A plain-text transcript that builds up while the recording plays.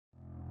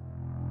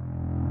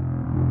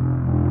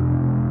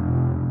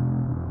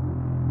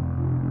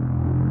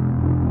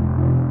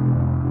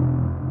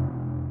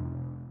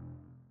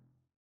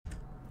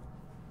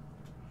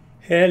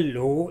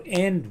Hello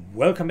and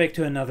welcome back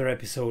to another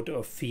episode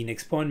of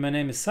Phoenix Point. My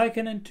name is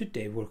Syken and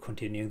today we're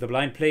continuing the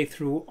blind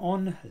playthrough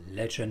on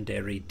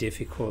Legendary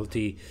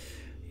difficulty.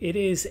 It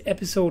is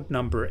episode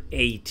number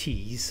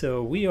 80,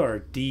 so we are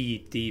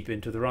deep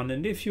into the run,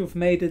 and if you've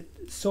made it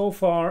so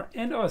far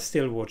and are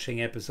still watching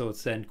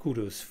episodes, then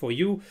kudos for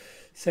you.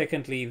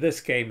 Secondly,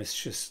 this game is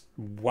just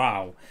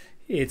wow.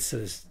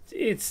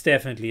 It's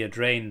definitely a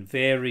drain,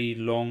 very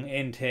long,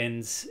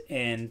 intense,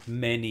 and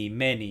many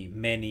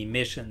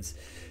missions.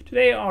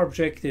 Today our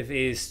objective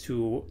is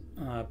to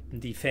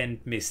defend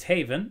Mist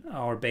Haven,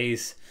 our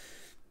base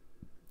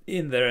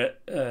in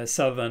the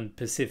southern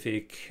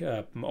Pacific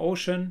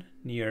Ocean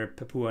near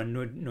Papua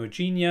New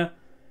Guinea,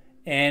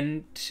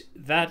 and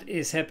that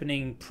is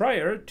happening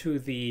prior to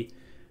the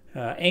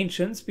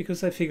ancients,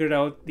 because I figured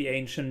out the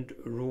ancient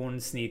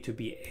ruins need to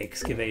be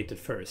excavated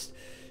first.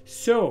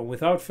 So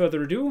without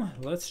further ado,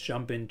 let's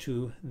jump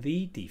into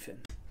the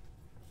defense.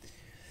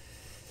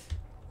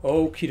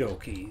 Okie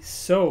dokie,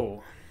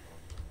 so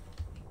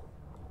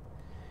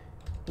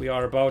we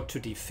are about to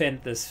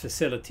defend this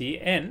facility,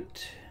 and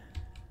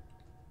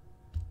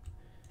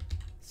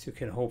as you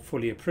can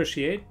hopefully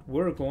appreciate,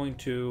 we're going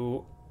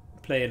to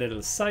play a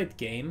little side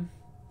game,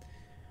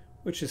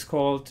 which is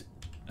called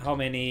How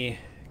Many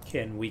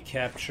Can We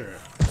Capture?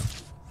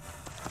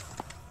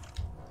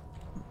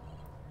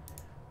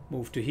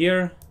 Move to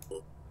here.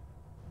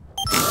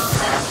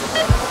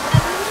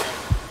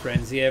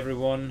 Frenzy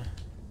everyone.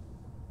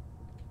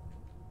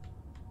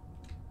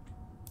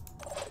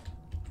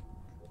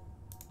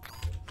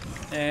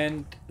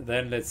 And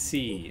then let's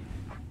see.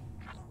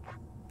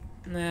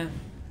 Nah.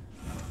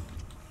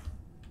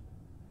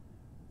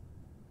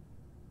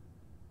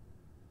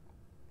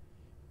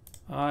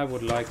 I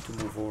would like to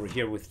move over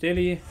here with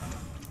Dilly.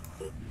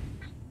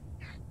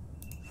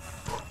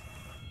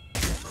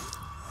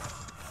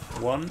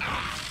 One.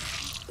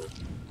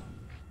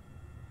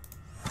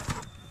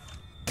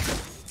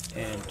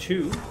 And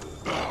two.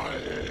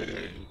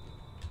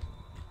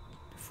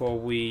 Before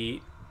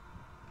we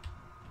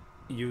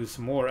use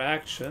more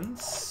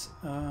actions.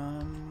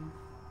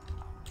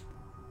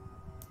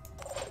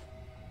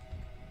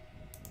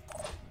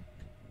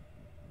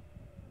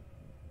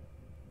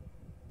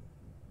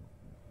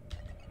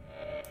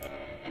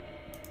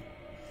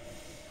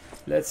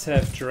 Let's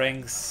have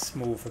Dranks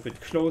move a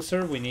bit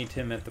closer. We need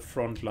him at the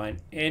front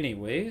line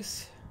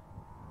anyways.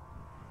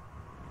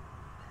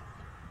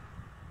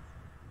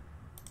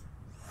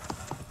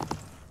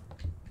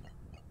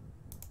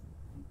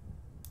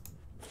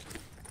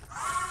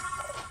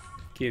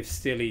 Give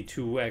Stilly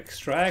 2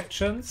 extra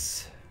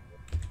actions.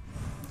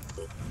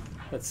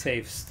 Let's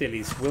save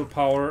Stilly's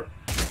willpower,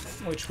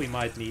 which we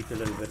might need a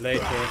little bit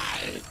later.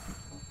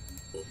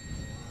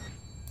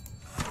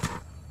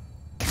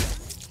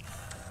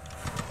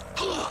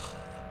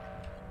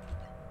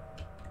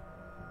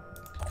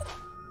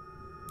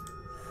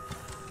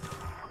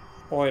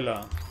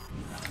 Euler.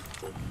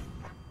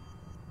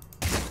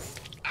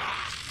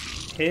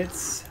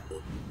 Hits.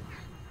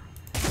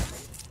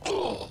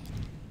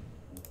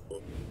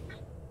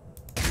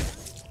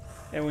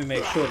 And we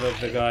make sure that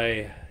the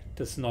guy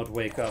does not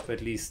wake up,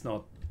 at least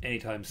not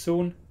anytime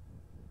soon.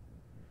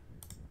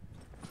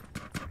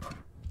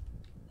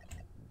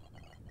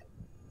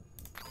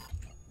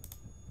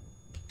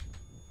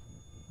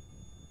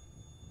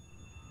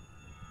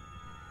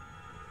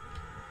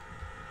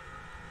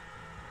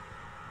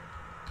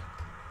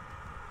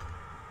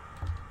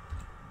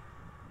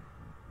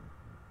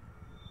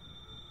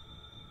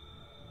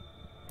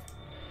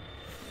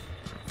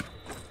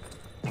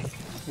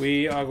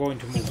 We are going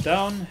to move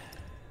down.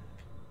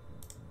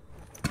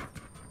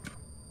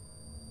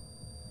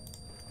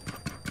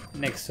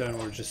 Next turn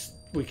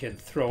we can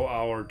throw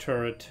our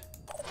turret.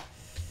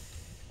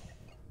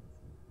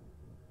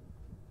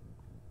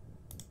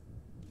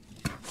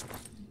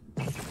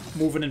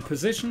 Moving in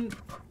position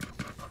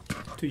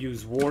to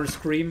use War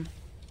Scream.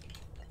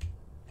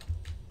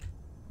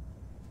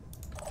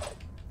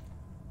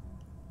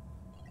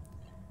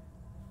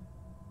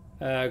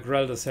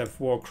 Grell does have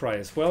War Cry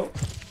as well,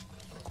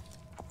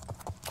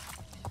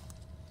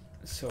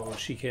 so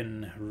she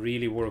can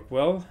really work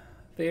well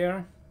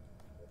there.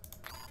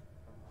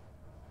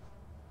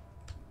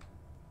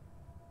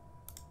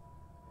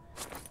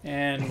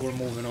 And we're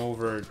moving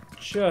over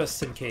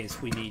just in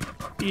case we need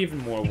even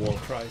more war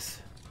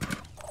cries.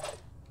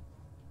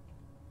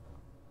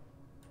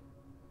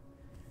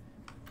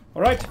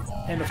 Alright,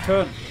 end of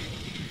turn.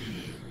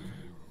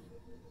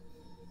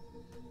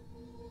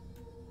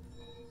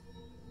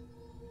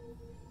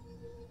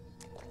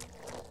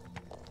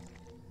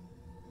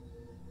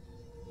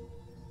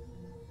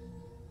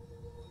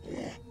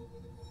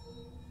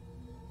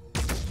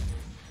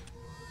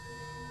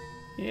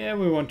 Yeah,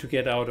 we want to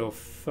get out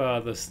of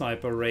the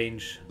sniper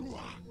range.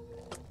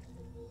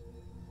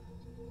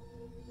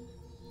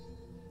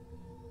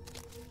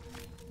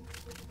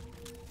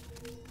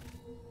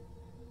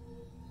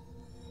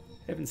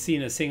 Haven't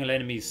seen a single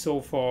enemy so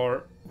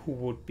far who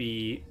would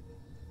be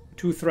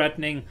too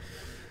threatening.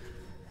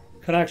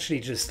 Can actually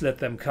just let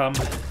them come.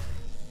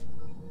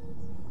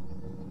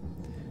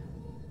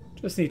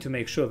 Just need to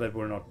make sure that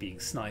we're not being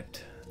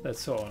sniped.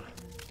 That's all.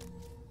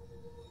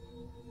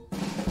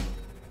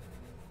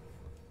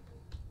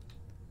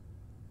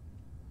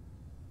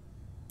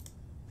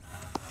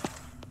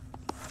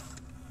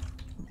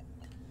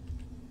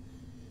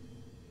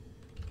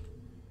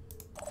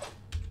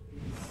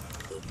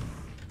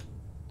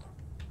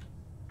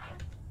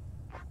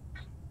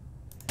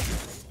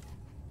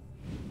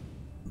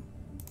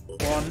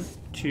 One,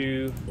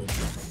 two,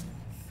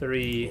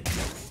 three,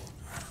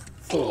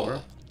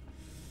 four.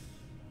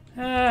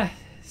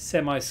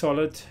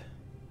 Semi-solid.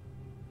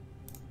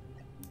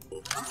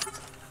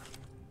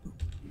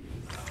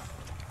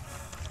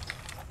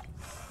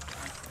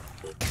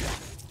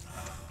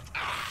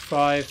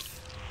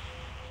 Five.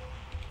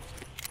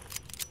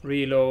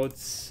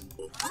 Reloads.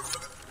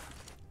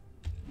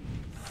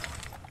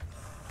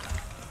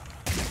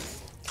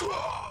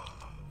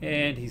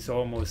 And he's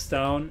almost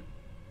down.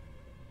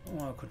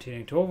 Well,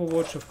 continuing to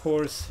overwatch, of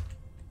course.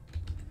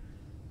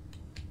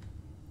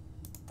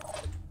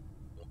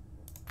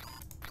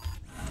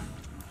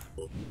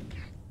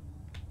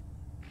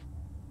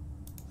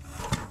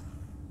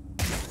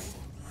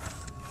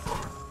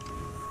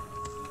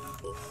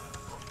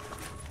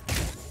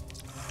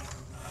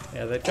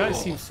 Yeah, that guy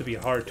seems to be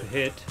hard to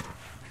hit.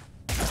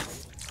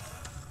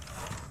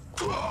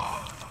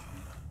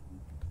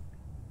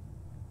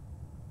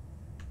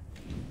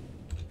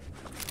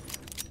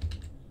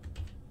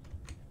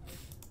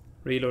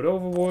 Reload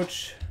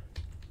overwatch.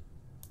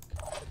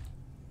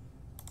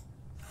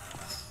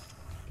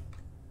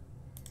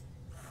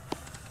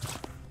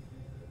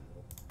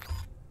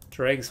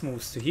 Drags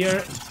moves to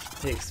here,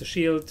 takes the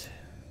shield.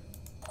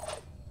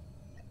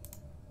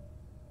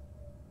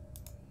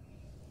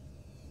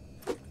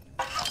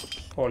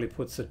 Paulie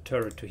puts a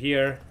turret to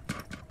here.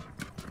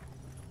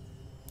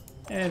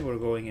 And we're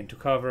going into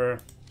cover.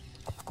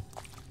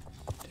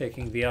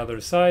 Taking the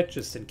other side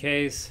just in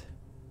case.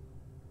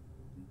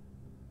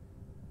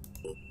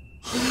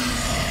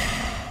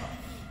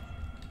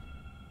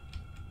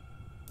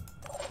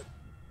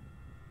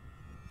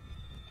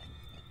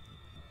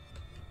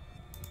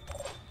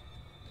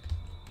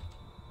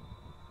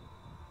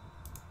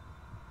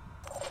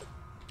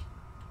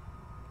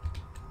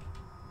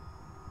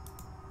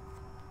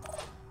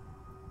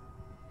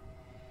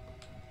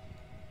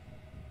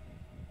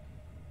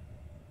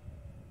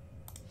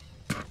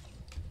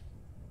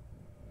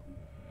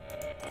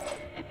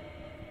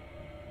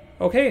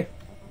 Okay,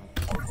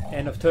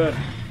 end of turn.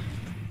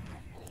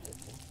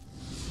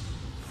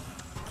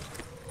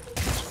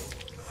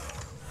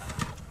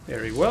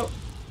 Very well.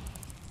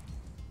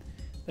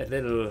 That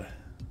little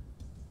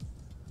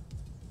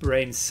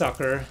brain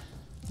sucker,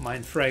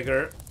 mind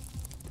fragger,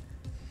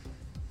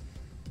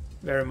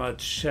 very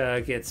much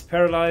gets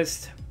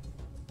paralyzed.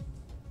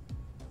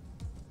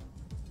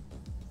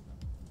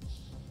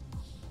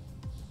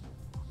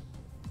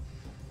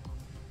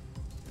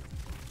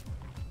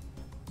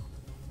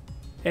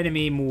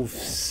 Enemy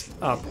moves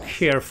up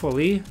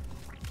carefully.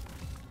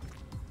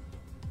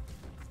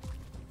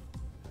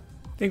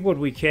 I think what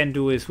we can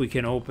do is we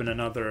can open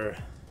another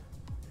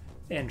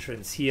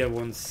entrance here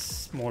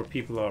once more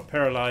people are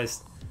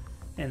paralyzed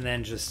and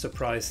then just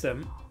surprise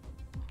them.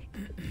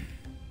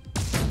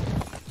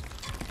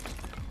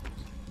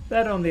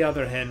 That, on the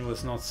other hand,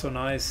 was not so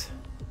nice.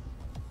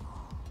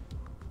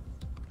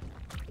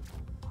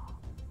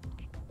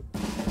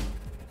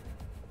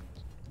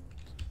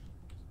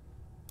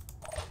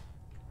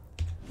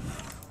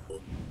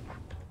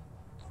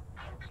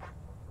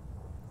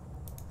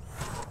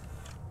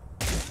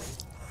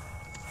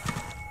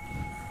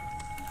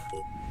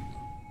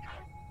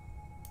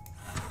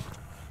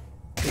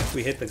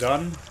 We hit the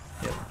gun.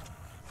 Yep.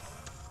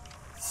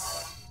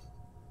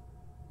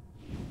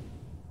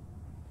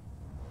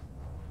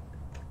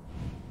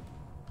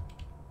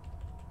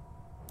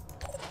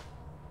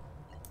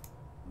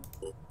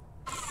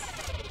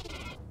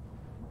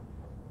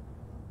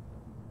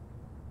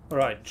 All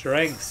right,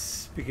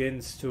 Dregs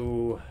begins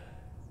to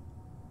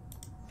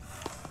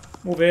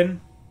move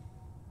in.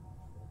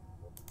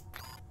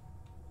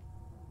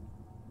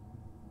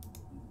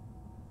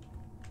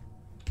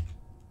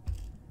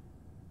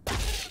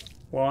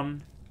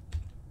 One,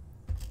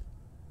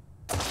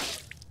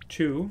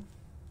 two,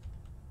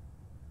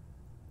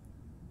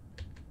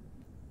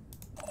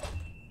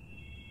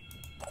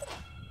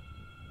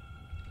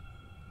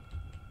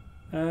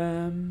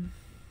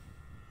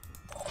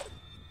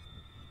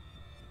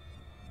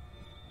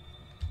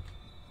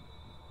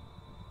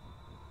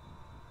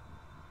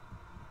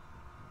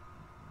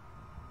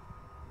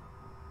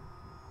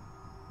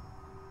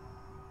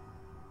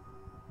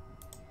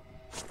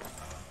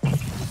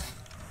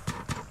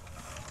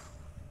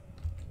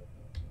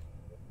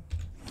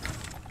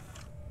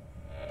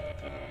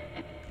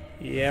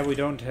 yeah, we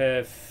don't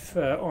have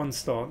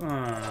onslaught.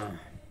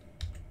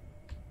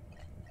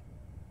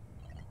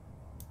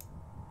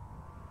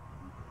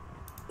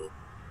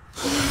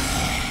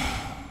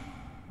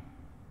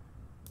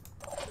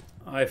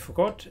 I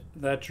forgot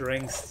that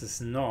ranks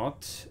does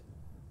not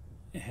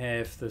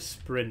have the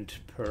sprint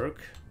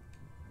perk.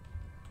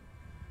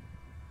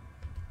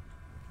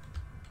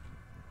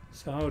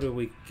 So how do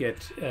we get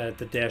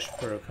the dash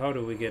perk? How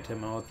do we get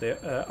him out there,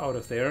 out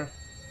of there?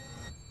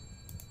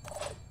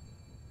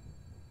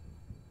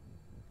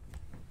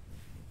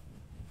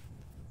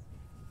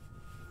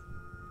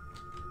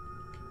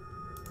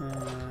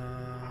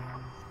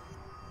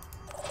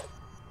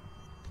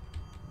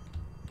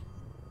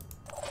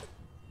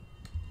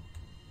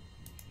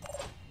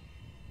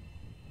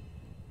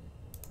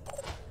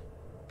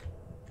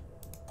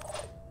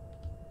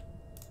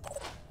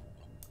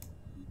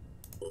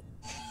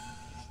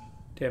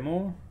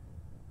 Demo.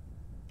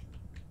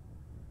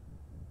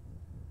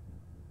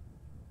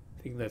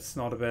 I think that's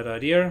not a bad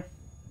idea.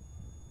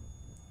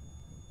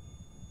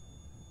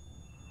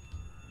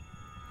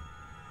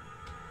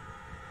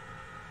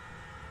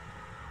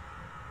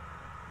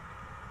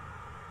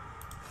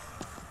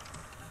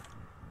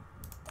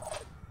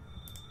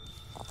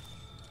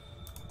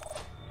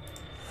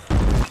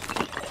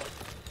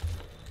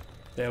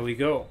 There we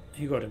go.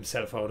 He got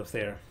himself out of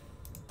there.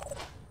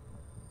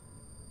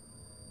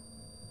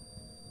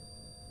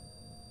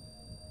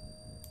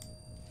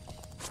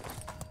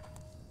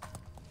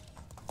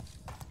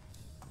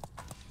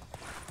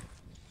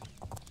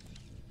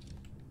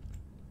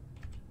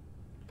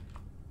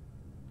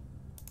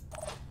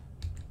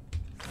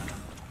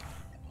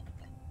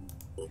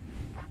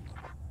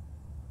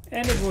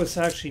 And it was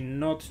actually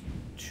not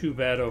too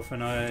bad of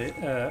an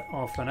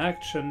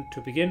action to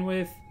begin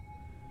with,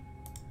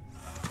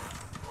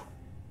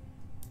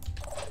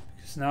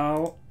 because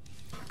now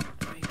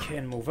we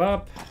can move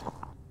up.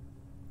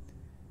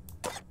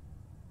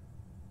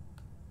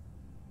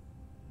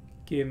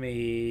 Give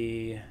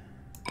me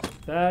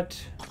that.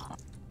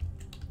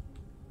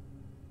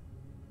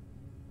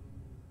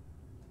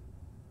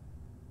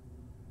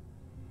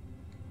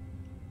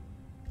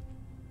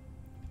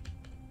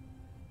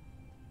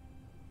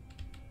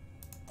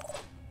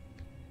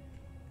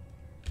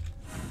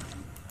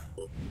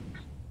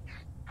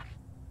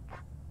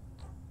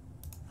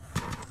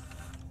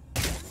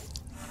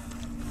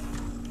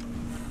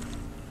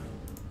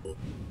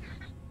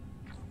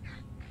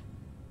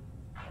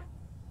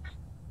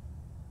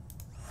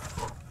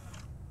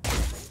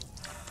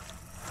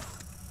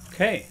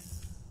 Okay.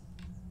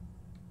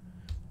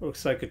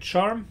 Looks like a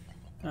charm.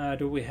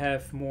 Do we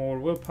have more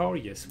willpower?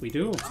 Yes, we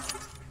do.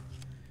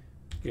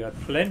 We got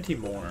plenty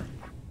more.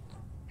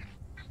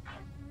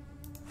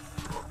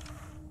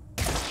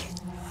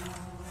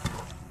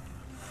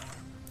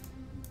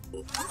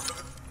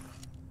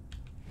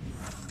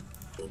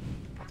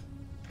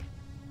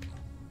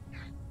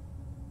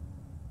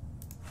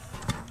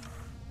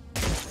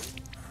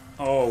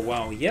 Oh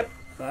wow, yep,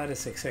 that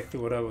is exactly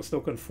what I was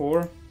looking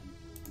for.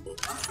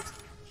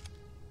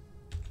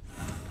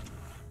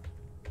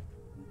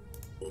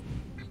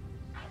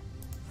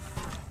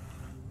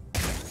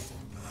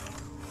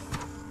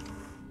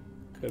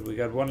 Good, we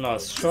got one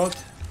last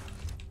shot.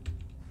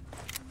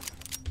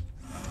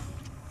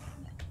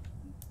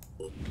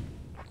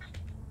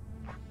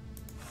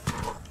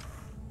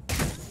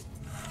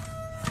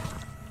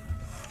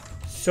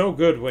 So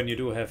good when you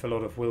do have a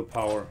lot of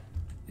willpower.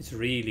 It's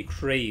really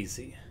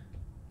crazy.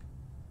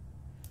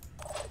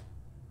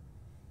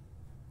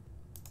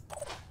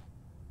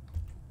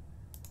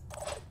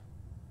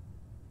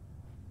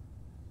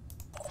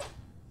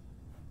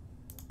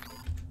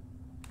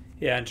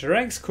 Yeah, and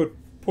Teranx could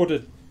put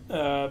a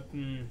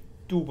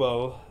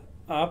double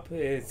up.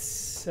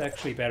 It's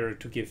actually better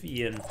to give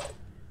Ian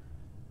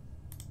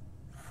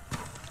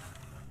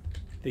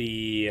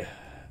the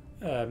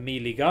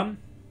melee gun.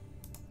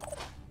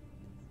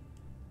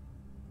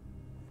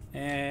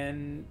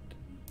 And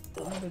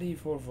I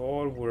believe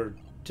overall we're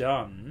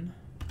done.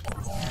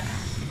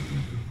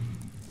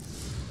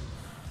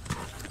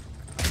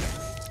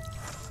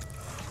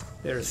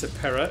 There's a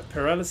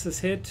paralysis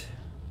hit.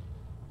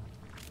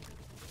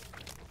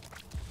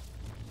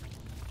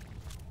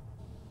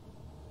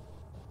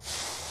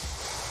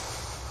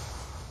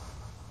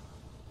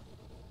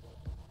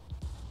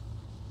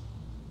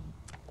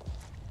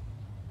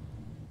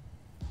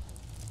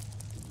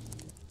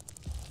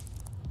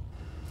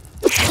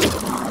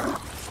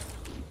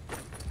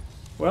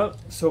 Well,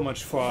 so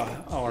much for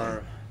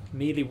our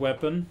melee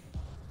weapon.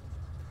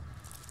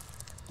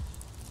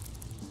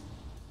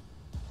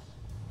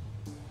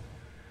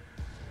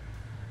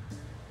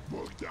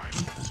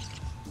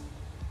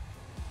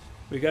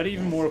 We got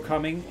even more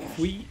coming. If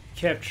we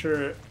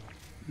capture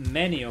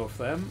many of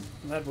them,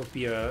 that would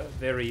be a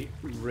very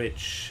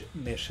rich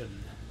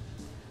mission.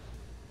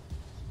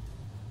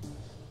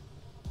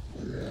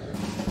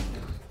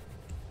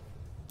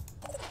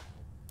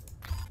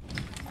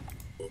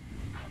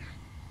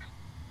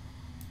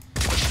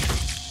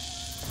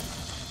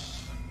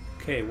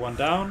 Okay, one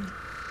down.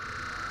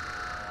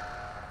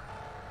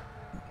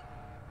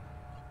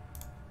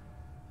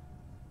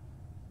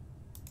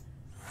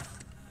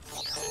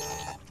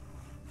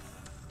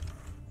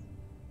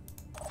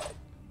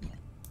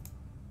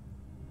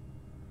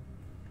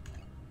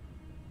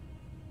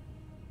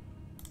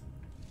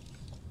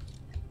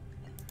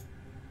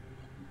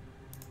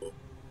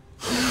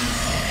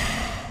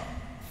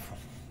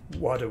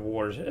 What a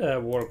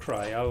war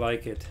cry. I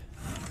like it.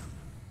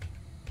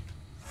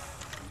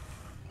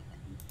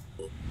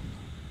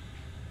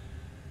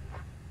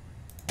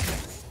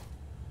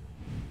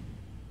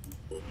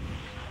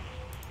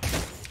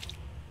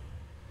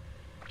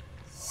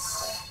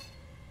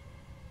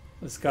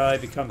 This guy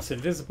becomes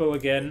invisible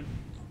again.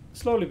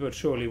 Slowly but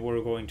surely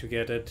we're going to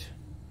get it.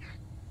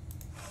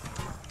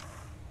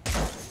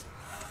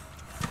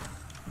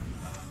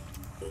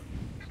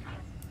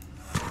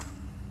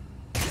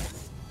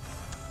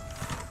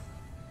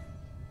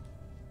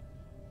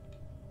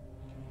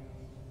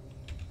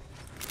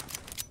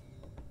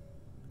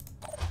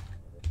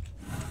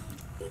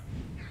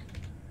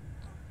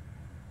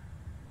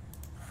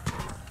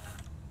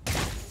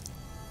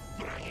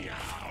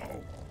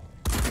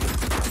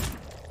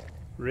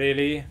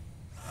 Really?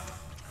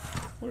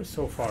 We're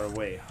so far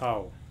away.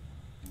 How?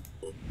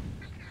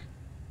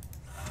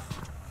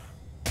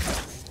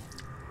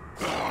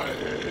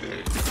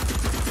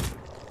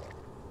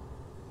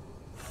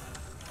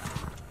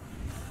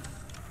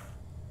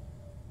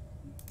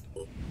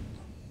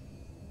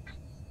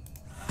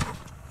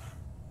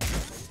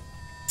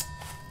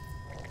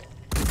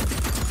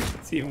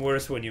 It's even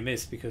worse when you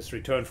miss, because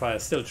return fire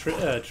still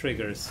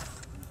triggers.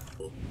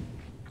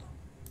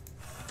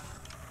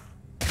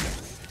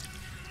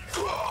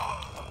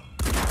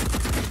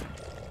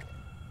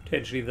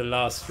 Potentially the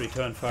last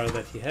return fire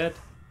that he had.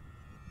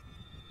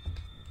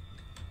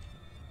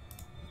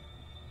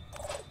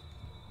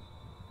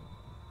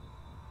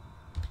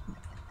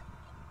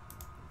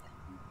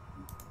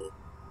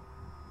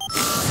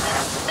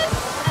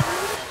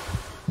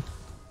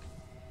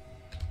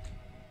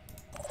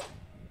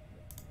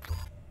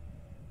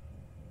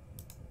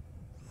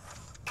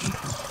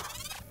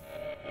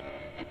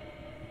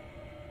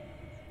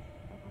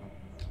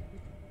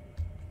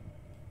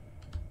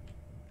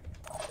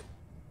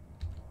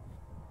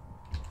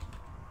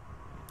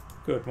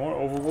 Good, more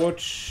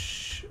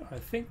Overwatch. I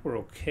think we're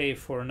okay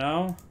for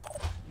now.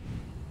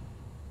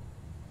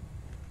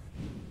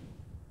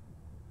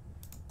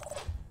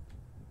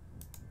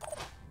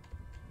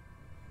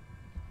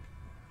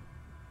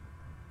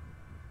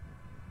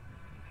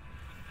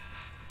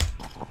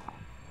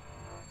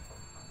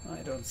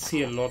 I don't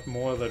see a lot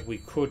more that we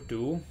could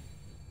do.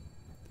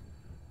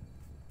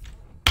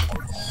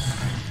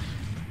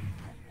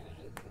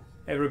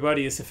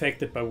 Everybody is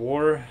affected by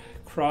war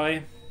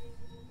cry.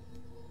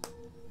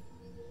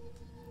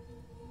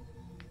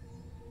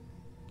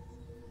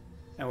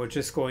 And we're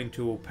just going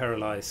to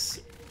paralyze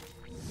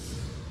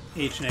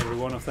each and every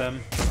one of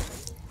them.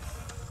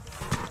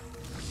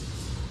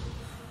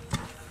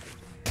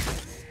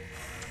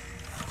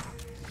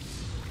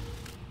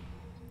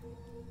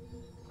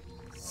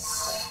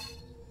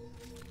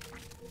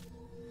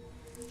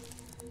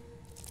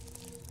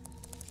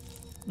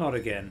 Not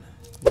again.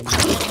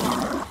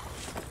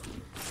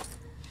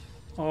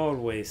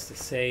 Always the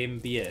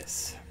same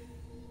BS.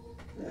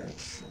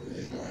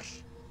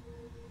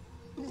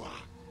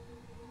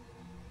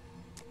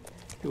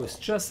 He was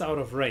just out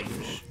of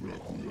range.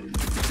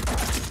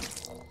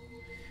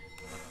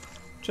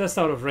 Just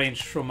out of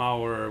range from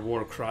our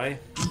war cry.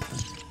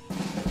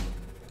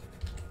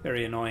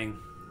 Very annoying.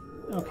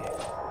 Okay.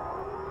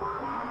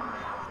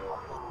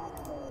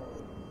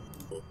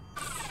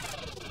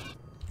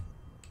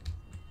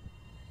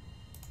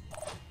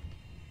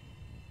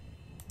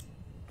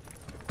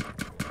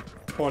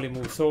 Polly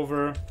moves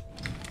over.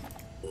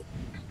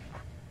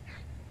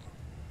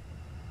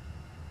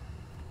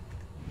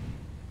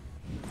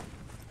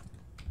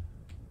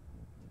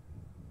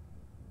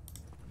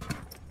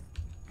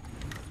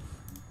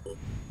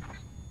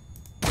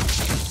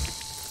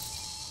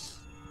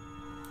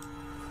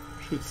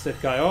 Shoots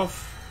that guy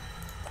off.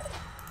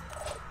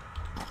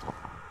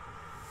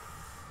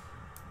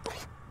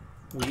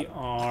 We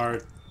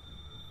are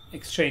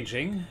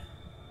exchanging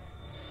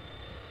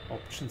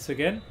options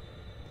again.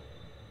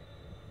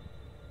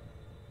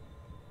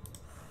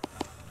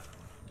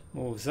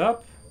 Moves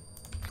up.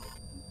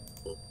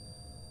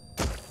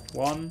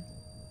 1,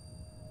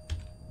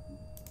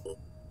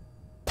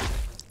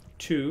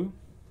 2.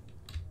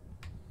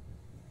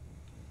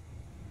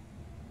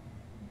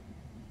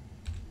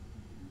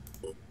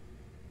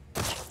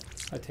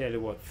 I tell you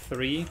what,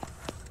 3.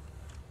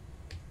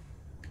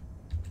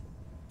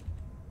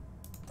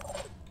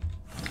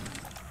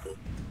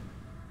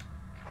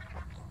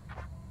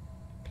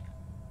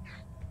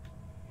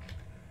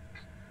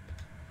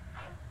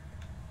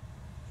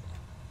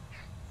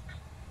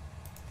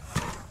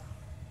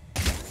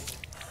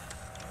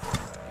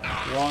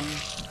 One,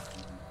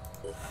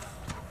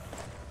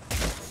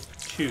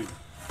 2.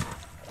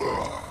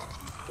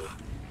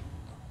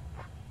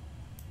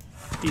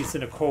 He's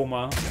in a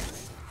coma.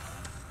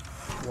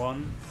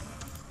 1,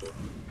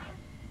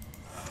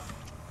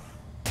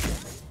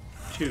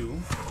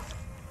 2.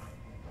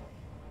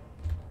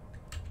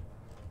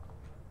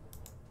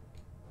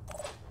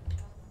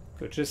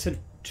 Good. Just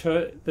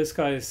this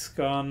guy's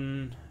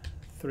gone.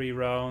 3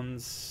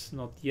 rounds.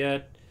 Not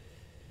yet.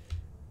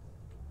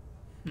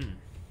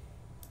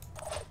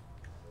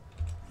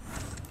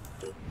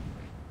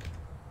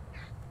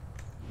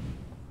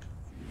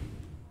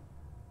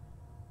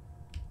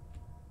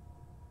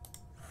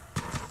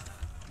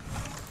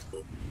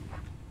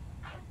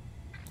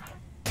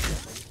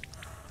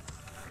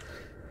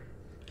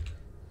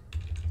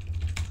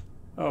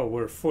 Oh,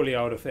 we're fully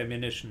out of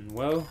ammunition.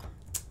 Well,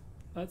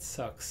 that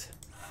sucks.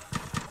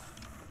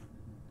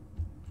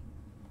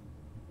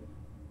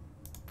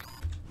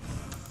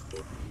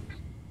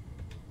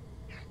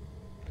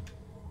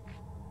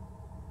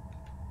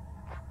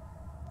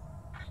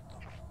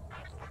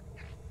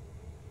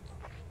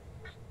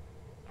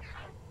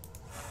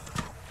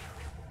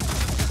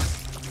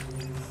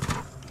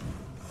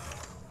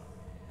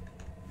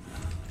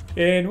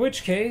 In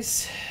which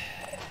case,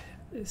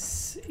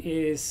 this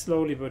is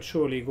slowly but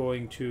surely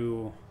going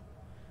to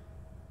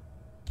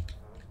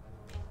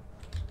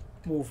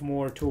move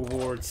more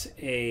towards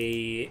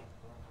a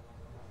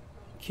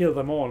kill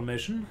them all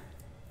mission.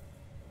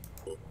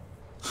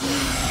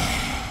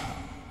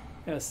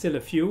 Still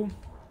a few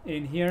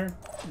in here.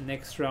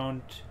 Next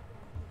round,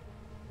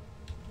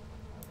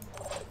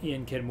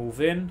 Ian can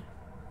move in.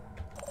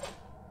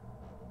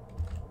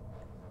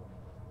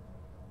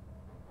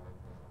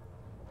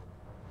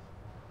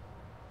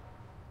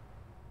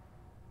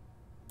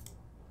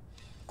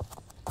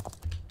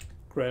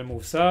 Grell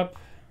moves up.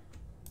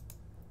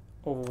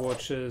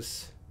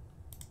 Overwatches.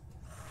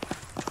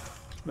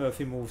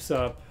 Murphy moves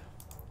up.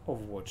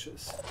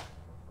 Overwatches.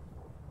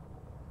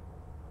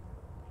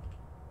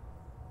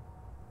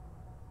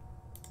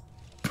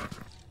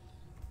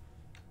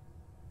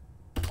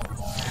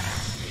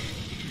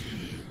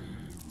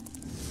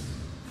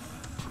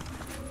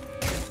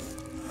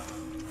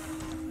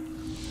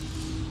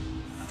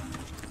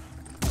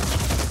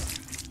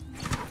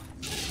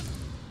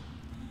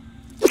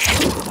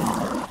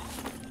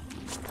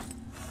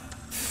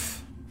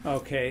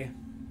 Okay.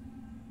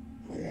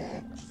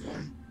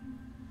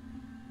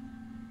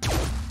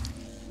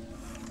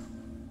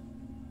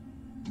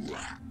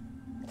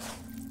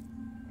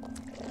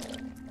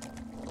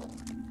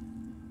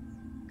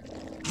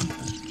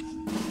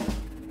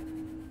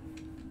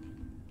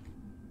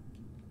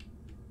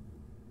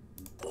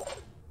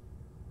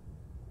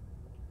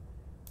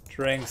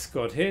 Dranks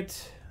got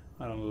hit.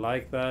 I don't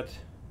like that.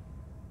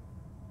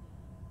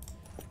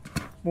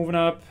 Moving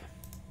up.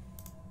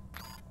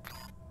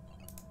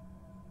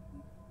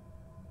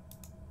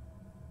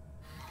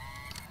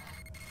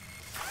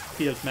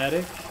 Field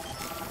medic.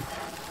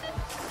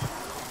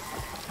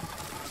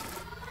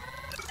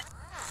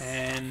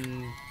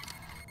 And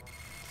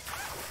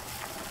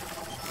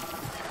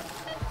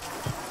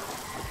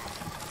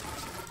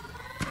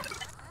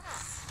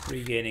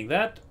regaining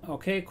that.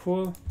 Okay,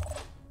 cool.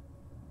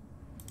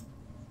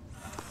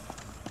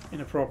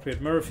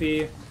 Inappropriate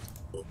Murphy.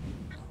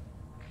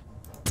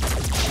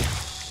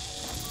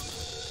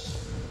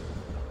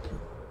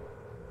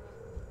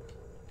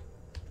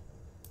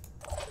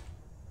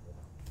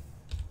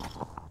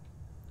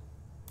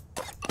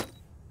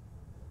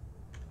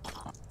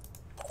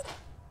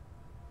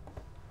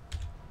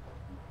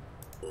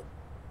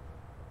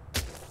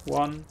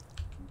 One,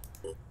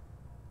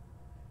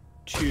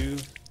 two,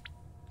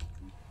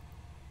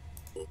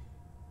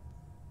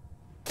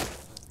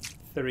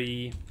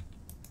 three,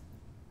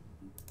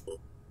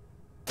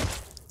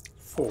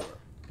 four.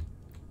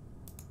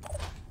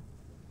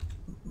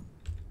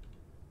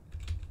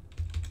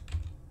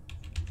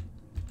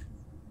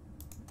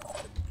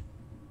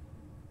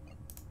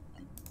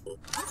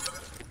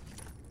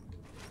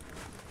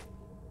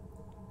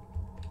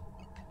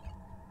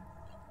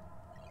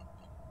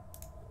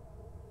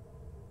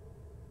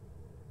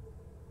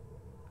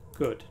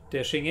 Good.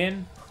 Dashing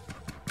in.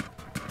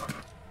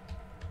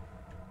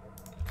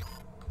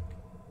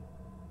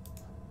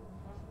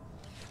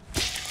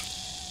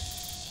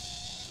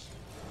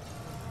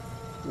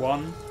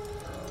 One.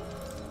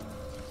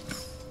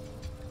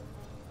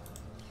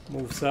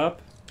 Moves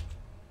up.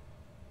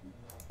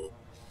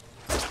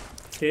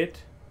 Hit.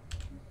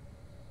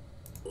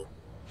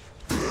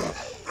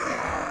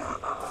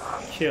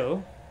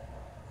 Kill.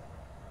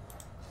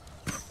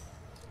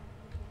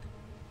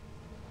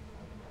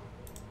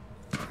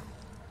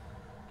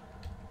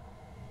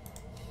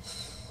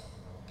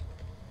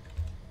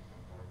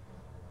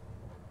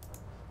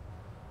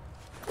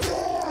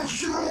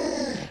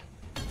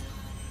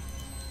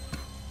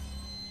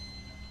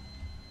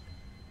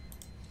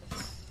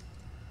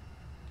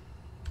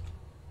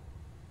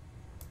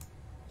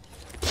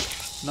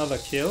 Another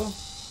kill.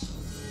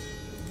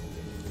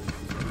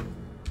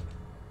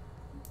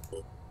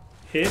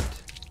 Hit.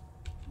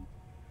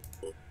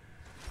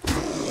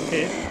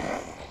 Hit.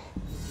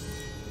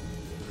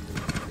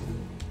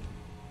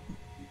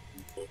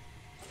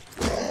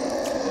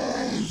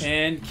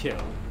 And kill.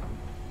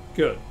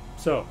 Good.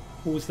 So,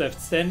 who's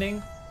left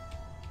standing?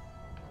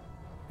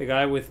 The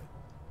guy with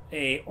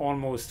a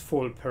almost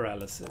full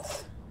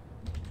paralysis.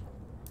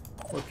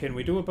 What can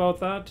we do about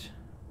that?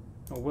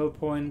 No will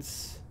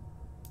points.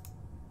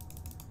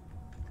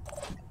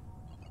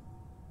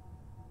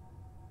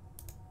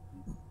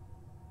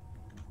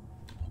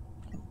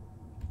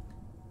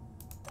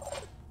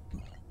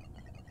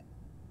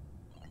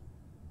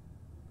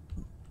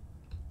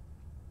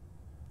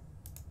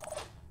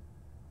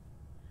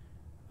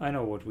 I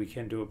know what we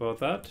can do about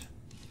that.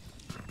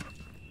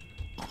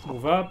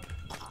 Move up.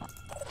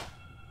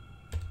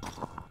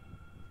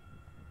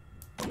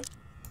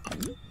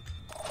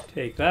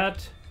 Take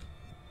that.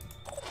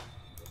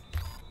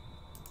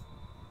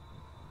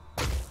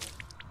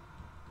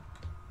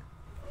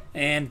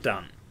 And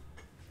done.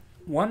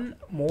 One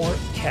more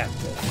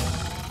captive.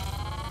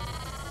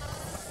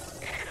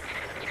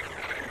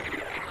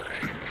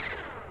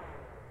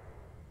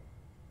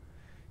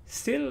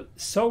 Still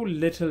so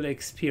little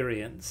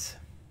experience.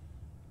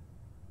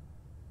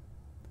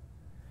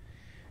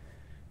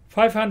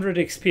 500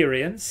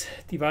 experience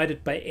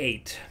divided by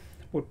 8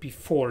 would be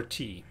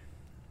 40.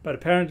 But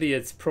apparently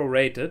it's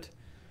prorated.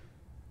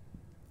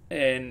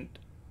 And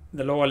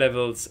the lower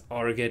levels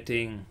are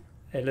getting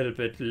a little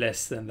bit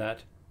less than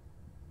that.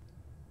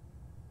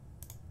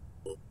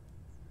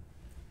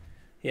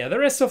 Yeah, the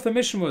rest of the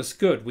mission was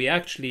good. We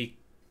actually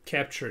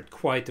captured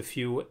quite a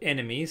few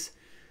enemies.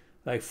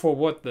 Like for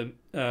what the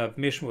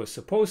mission was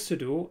supposed to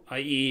do,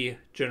 i.e.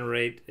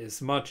 generate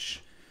as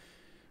much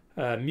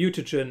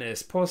mutagen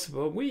as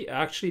possible, we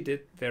actually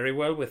did very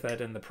well with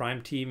that, and the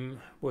Prime team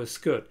was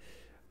good.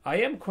 I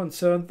am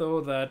concerned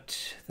though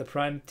that the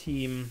Prime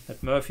team,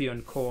 that Murphy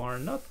and co, are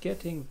not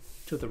getting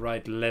to the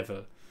right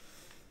level.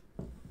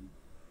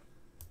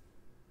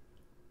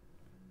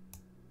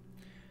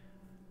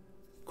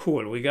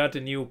 Cool, we got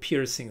a new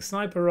piercing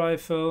sniper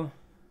rifle,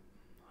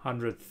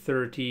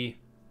 130,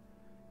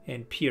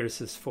 and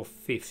pierces for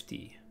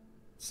 50.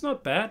 It's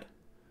not bad.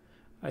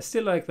 I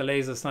still like the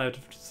laser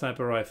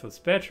sniper rifles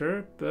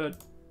better, but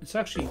it's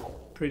actually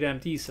pretty damn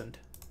decent.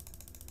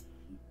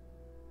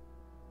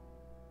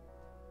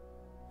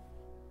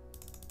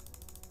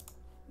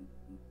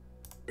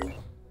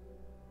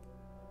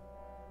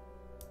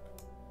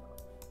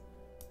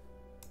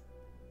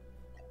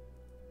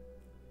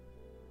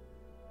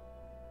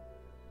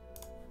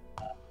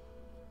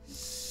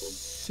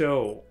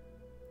 So,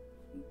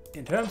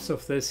 in terms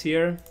of this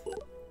here,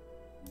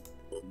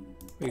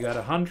 we got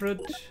 100,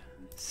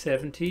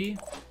 70,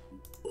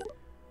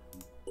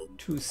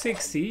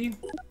 260,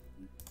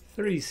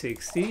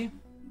 360,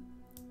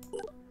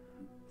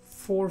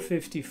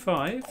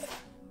 455,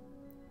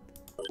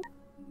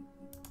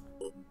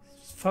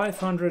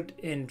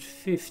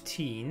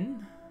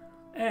 515,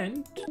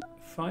 and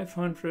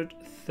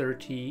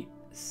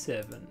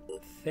 537.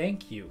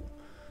 Thank you.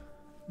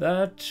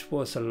 That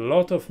was a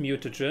lot of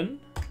mutagen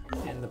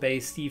in the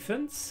base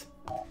defense,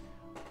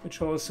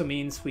 which also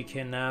means we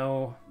can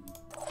now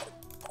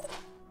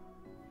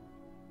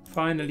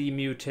finally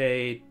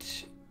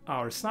mutate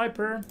our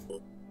sniper.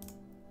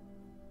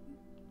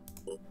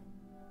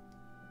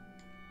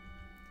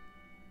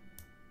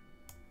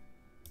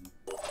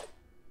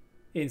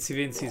 Incy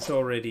Vincy is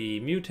already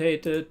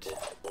mutated.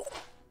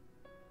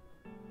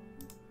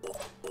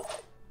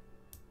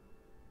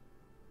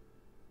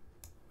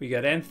 We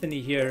got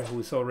Anthony here,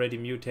 who's already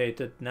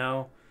mutated.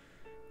 Now,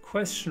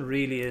 question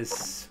really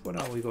is, what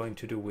are we going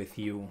to do with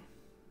you?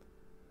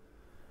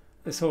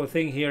 This whole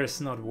thing here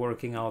is not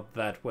working out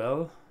that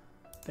well,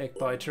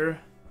 Backbiter.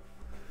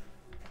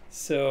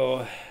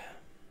 So, in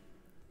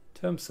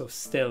terms of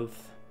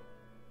stealth,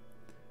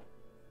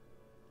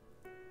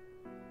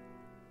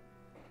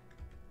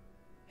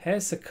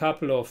 has a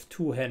couple of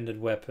two-handed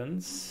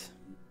weapons,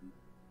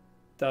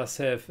 does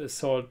have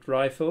assault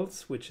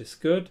rifles, which is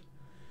good.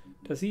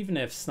 Does even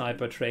have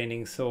sniper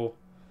training, so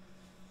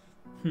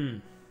yeah,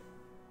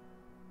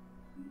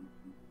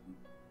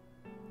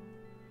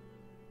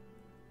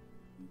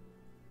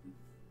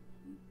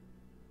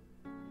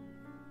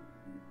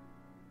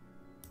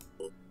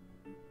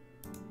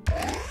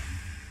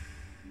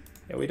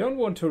 we don't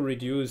want to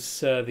reduce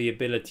the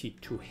ability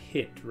to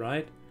hit,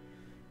 right?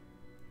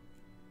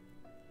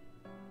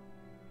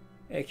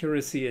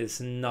 Accuracy is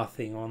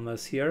nothing on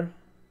this here.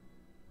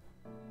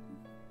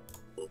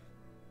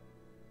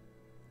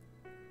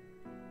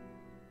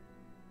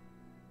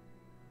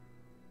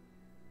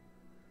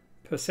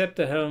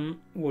 Perceptor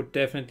Helm would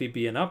definitely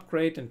be an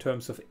upgrade in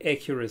terms of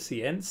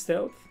accuracy and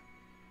stealth,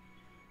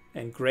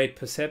 and great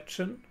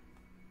perception.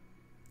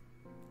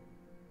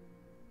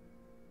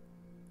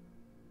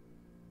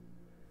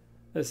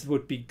 This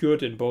would be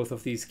good in both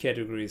of these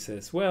categories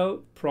as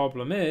well.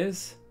 Problem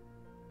is,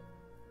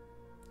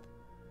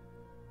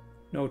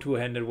 no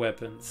two-handed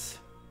weapons.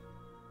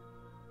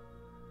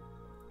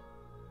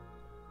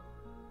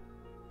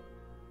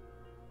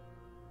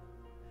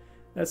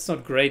 That's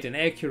not great in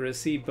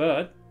accuracy,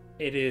 but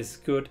it is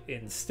good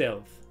in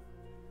stealth.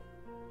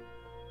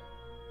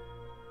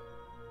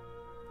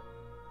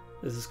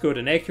 This is good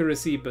in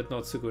accuracy, but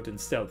not so good in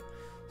stealth.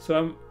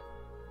 So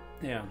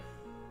yeah.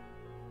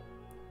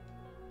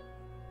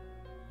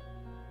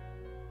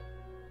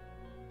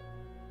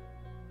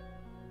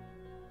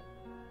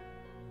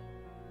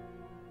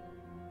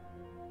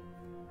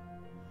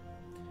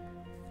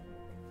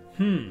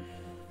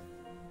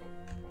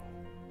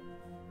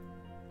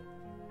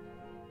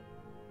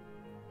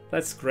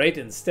 That's great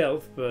in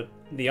stealth, but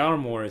the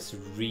armor is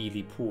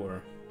really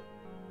poor.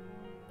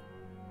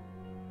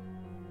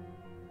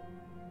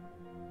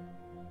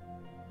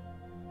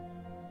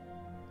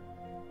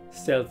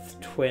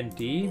 Stealth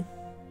 20,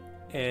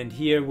 and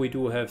here we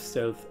do have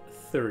stealth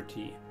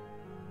 30.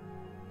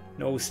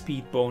 No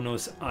speed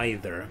bonus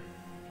either.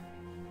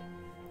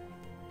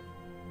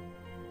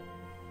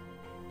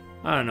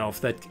 I don't know if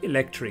that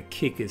electric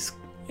kick is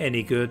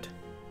any good.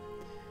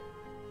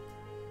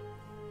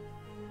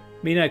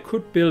 I mean, I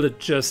could build it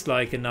just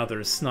like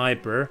another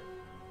sniper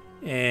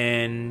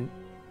and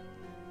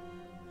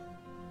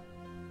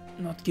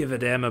not give a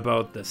damn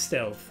about the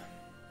stealth.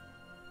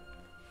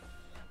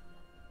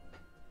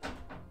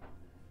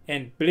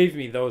 And believe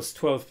me, those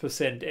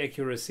 12%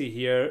 accuracy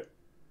here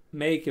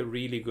make a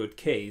really good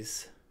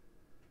case.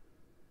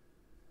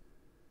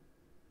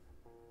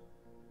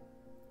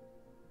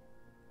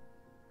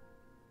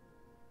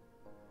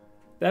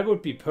 That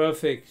would be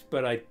perfect,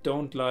 but I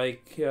don't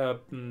like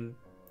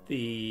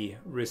the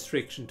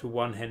restriction to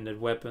one-handed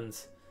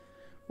weapons.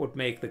 Would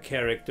make the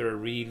character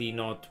really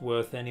not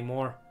worth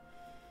anymore.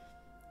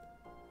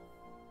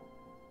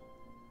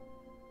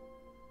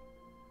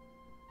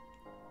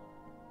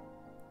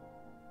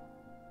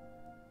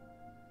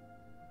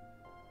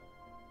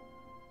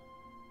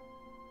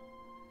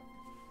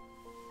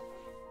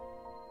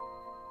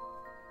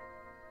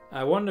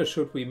 I wonder,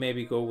 should we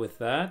maybe go with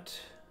that?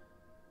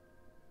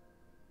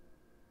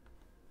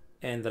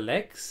 And the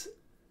legs?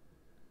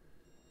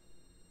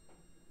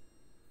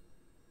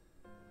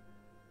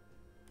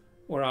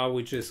 Or are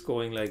we just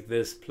going like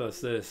this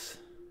plus this?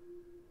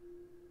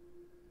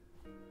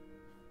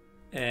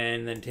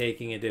 And then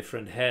taking a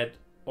different head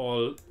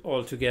all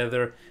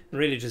together, and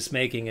really just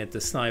making it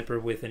the sniper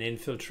with an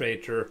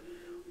infiltrator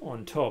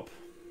on top.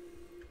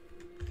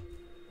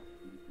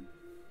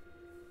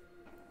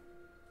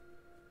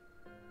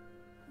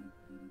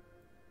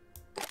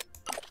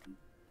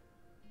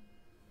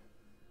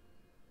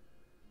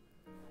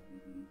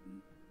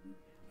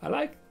 I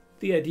like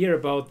the idea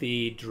about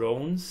the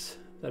drones.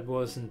 That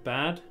wasn't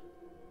bad.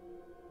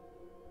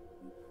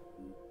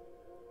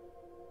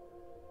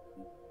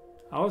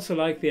 I also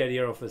like the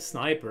idea of a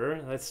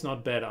sniper. That's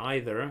not bad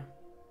either.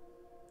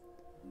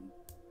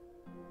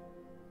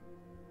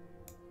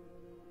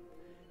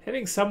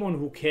 Having someone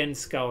who can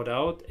scout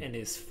out and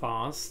is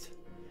fast,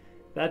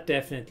 that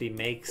definitely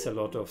makes a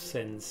lot of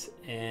sense.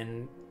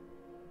 And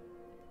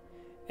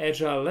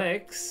agile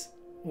legs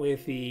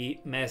with the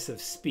massive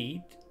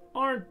speed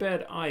aren't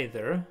bad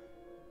either.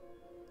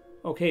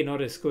 Okay,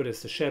 not as good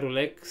as the shadow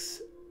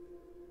legs.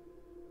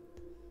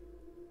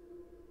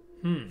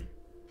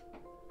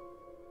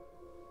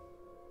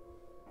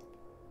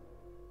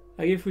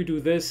 Like if we do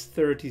this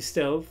 30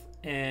 stealth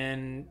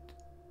and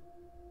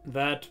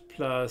that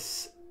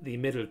plus the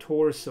middle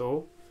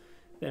torso,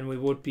 then we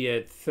would be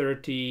at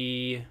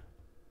 30,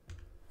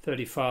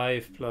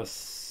 35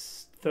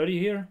 plus 30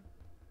 here,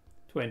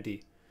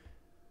 20,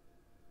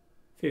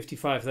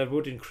 55. That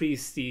would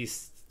increase the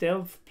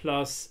stealth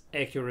plus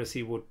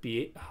accuracy would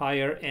be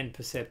higher, and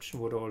perception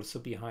would also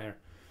be higher.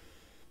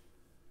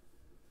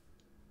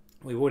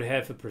 We would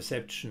have a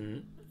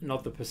perception,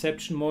 not the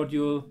perception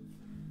module,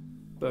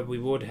 but we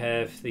would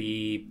have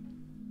the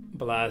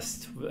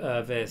blast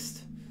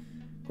vest.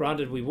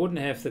 Granted, we wouldn't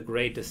have the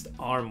greatest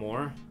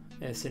armor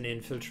as an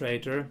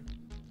infiltrator.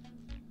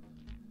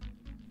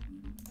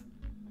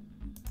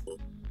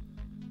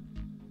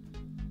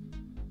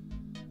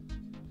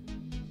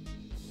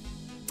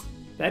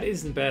 That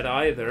isn't bad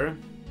either.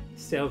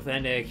 Stealth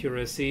and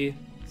accuracy.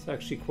 It's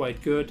actually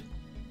quite good.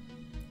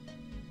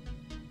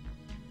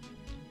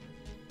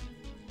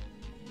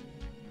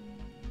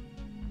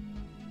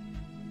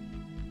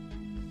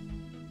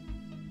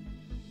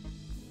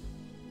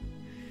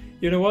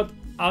 You know what?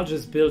 I'll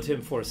just build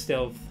him for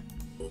stealth.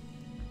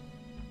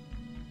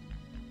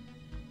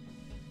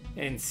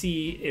 And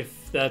see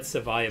if that's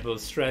a viable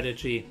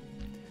strategy.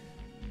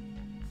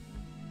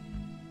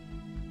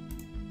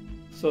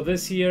 So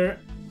this here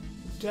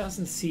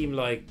doesn't seem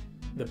like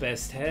the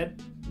best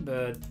head,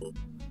 but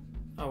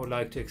I would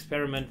like to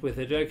experiment with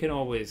it. I can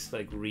always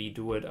like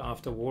redo it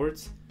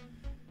afterwards.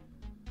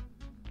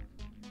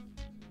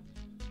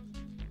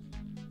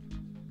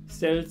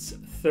 Stealth's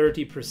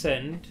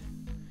 30%.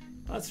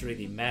 That's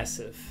really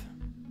massive.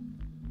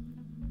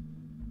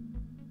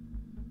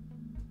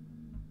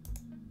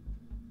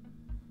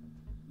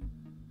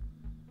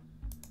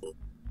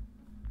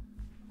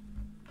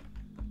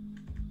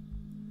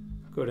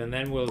 Good, and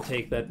then we'll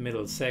take that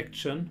middle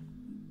section.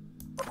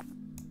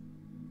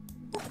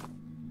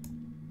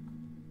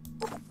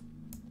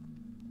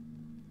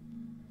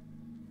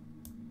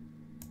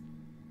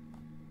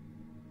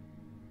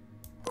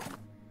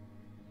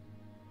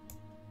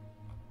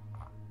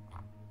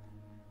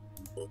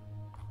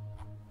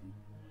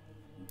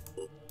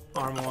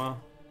 Armor.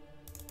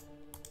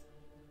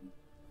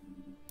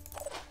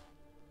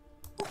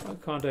 Why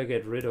can't I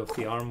get rid of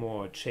the armor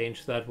or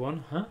change that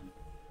one, huh?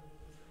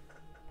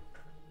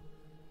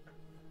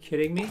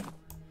 Kidding me?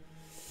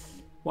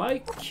 Why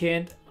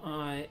can't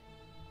I?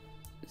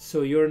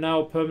 So you're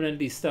now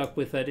permanently stuck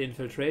with that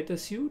infiltrator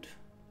suit?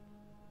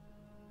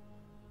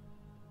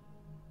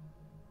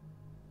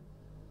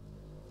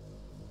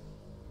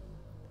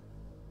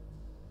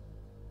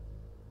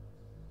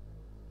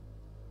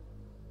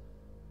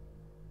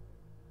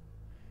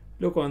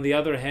 Look, on the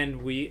other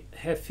hand, we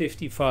have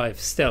 55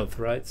 stealth,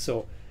 right?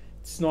 So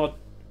it's not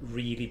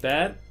really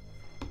bad.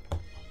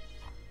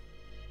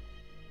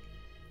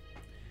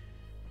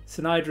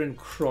 Synhydrin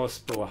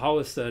crossbow. How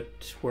is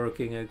that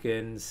working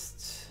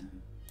against...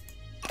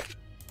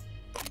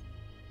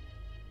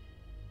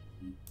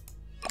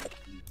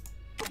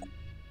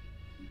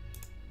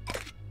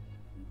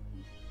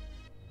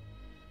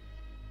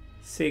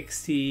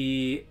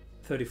 ...60,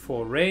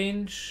 34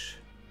 range.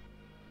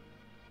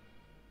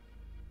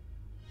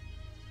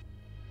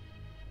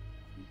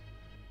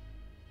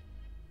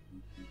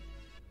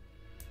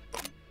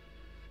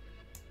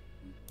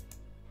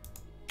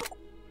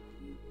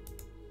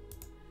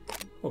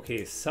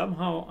 Okay,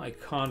 somehow I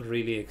can't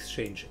really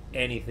exchange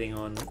anything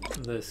on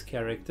this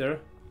character.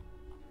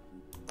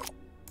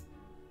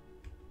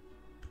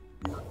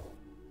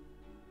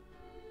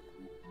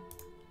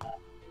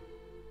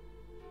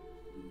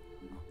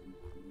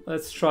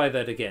 Let's try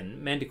that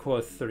again.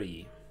 Manticore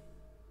 3.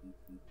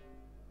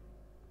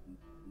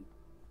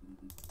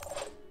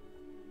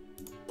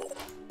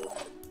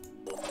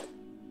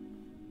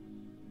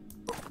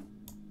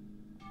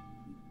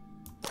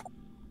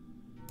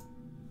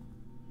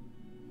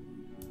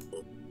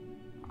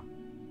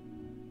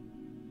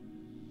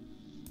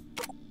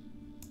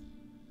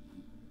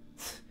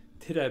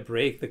 Did I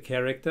break the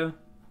character?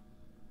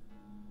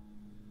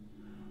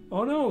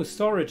 Oh no,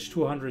 storage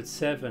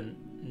 207.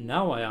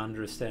 Now I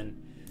understand.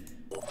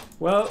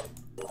 Well,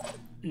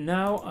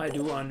 now I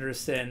do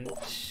understand.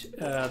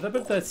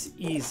 But that's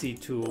easy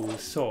to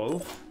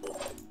solve.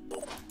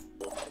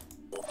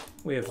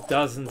 We have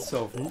dozens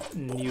of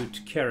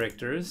newt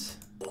characters.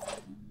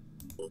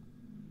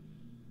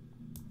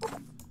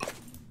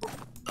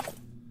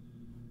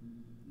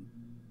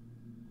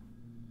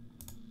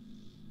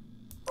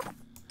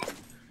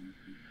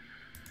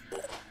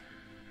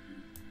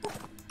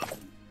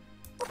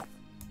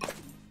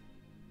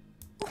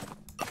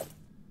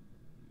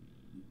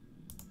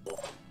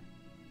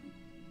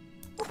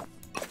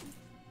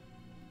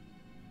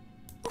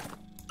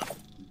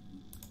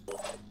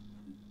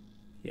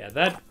 Yeah,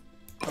 that...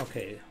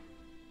 okay.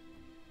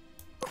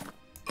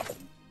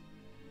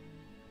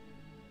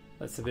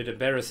 That's a bit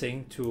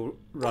embarrassing to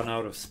run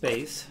out of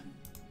space.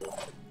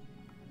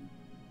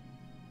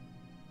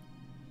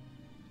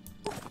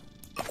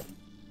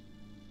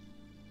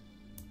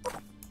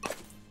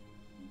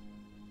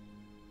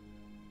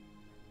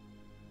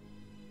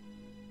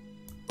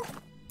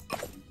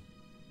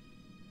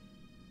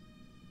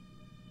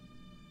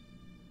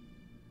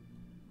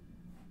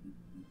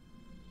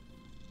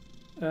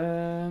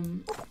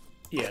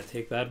 Yeah,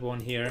 take that one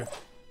here.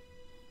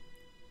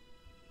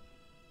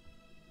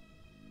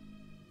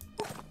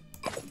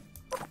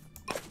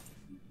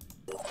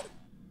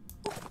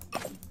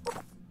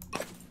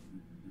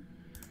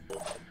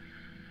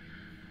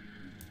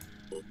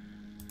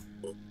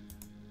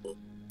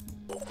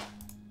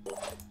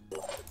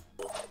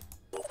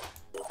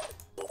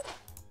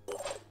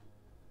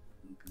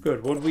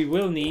 Good. What we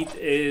will need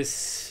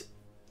is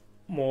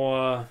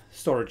more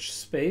storage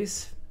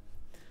space.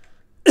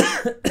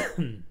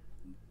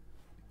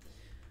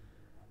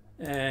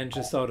 And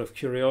just out of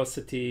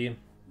curiosity,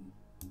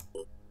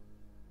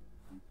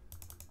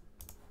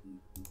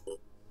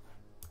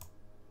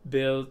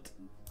 build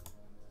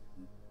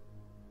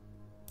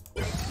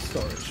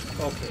storage.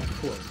 Okay,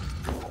 cool.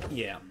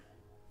 Yeah.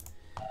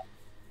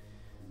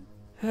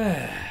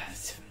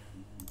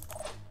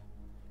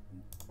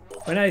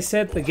 When I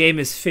said the game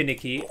is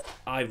finicky,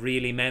 I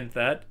really meant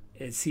that.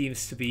 It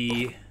seems to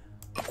be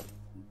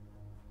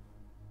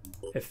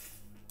a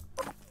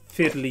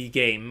fiddly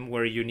game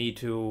where you need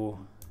to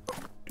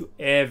do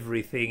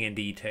everything in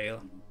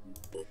detail.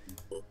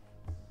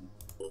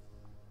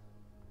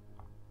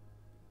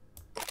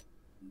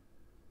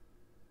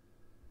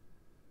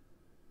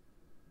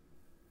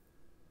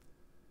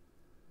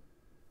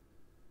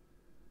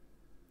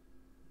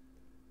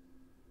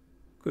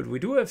 Good, we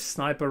do have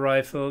sniper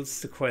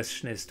rifles. The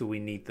question is, do we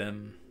need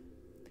them?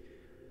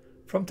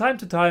 From time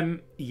to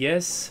time,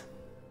 yes.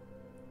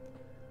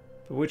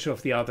 But which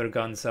of the other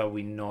guns are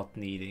we not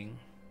needing?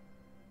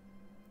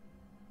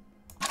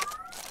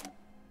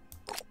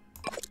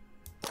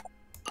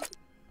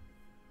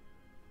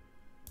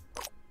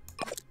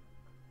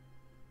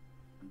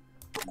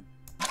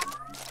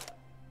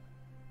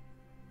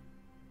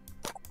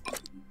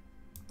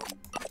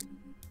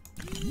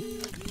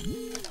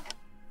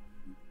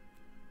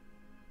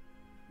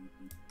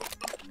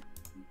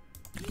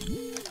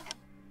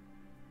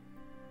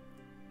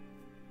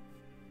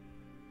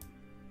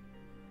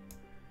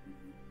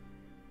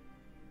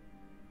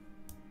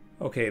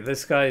 Okay,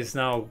 this guy is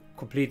now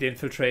complete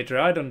infiltrator.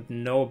 I don't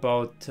know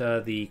about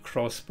the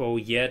crossbow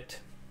yet.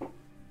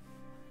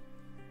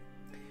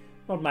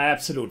 Not my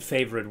absolute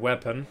favorite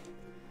weapon.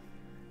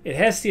 It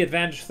has the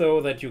advantage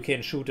though that you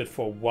can shoot it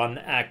for one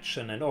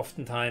action, and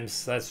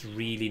oftentimes that's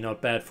really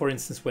not bad. For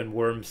instance, when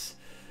worms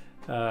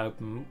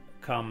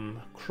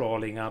come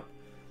crawling up.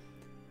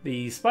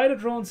 The spider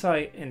drones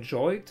I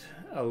enjoyed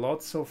a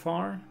lot so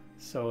far,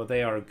 so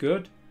they are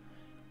good.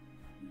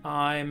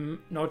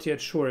 I'm not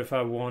yet sure if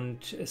I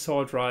want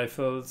assault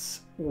rifles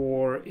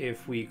or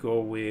if we go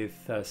with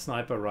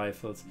sniper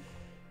rifles.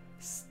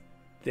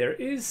 There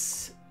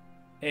is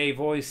a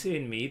voice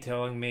in me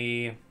telling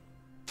me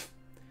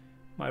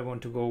might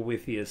want to go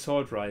with the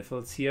assault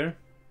rifles here.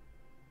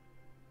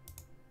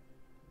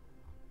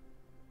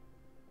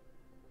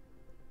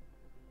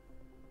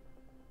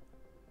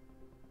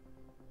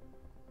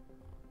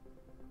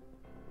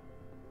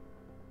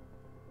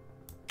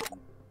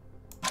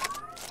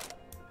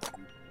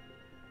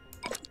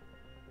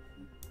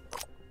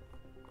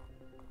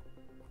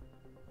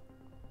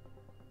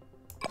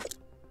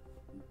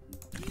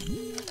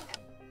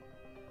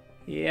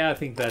 Yeah, I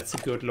think that's a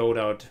good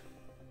loadout.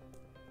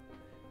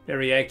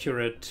 Very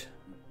accurate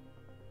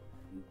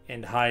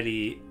and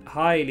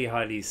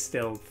highly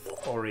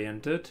stealth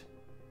oriented.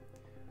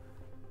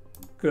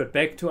 Good,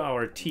 back to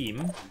our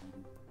team.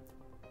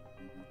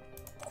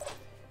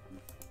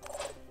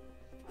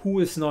 Who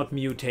is not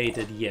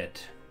mutated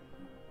yet?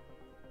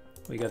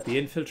 We got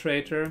the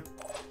infiltrator.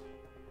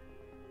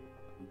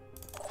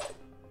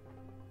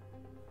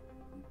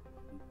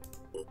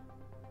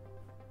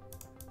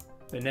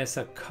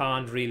 Vanessa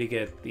can't really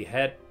get the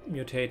head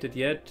mutated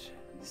yet.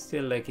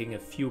 Still lacking a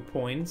few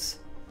points.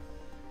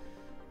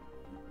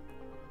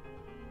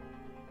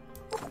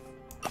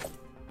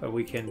 But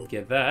we can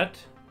get that.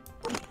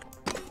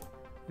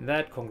 And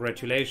that,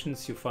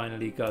 congratulations, you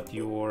finally got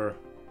your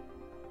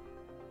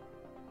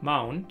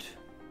mount.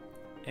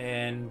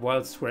 And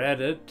whilst we're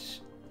at it,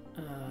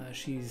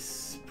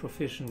 she's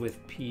proficient with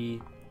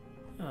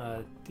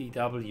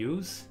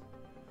DWs.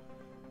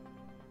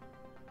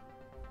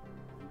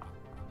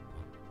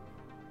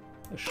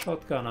 A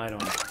shotgun I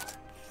don't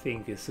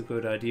think is a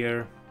good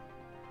idea.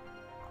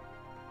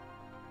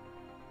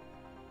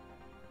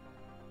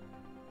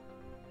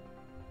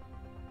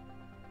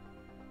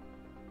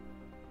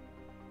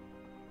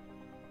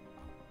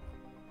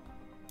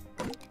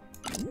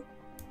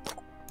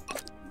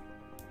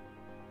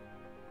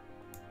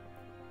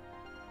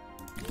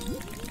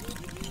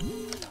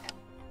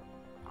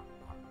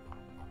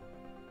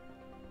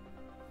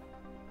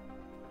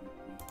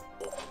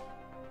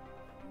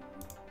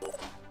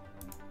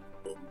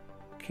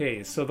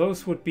 Okay, so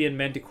those would be in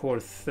Manticore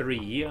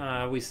 3.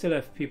 We still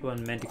have people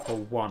in Manticore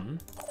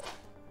 1.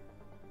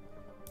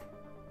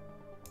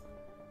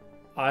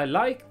 I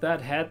like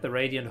that hat. The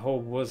Radiant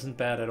Hope wasn't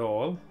bad at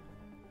all.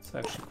 It's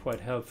actually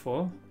quite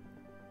helpful.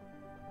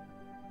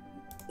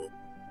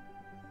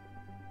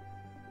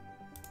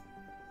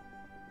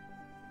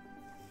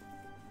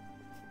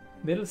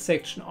 Middle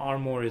section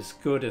armor is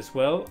good as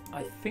well.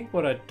 I think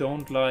what I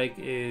don't like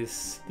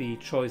is the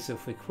choice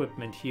of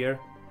equipment here.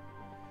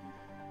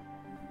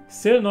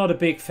 Still not a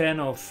big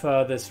fan of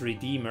this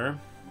Redeemer.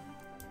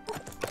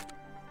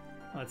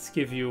 Let's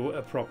give you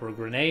a proper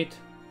grenade.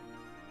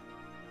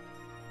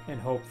 And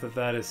hope that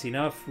that is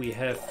enough. We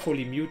have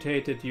fully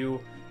mutated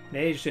you. An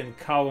Asian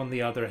cow, on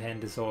the other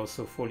hand, is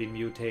also fully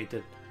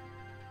mutated.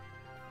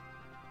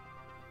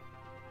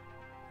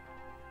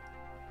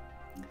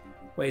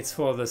 Waits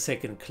for the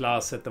second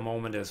class at the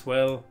moment as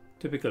well.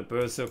 Typical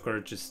Berserker,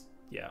 just,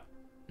 yeah,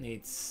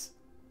 needs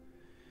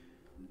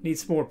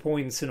more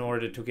points in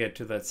order to get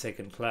to that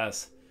second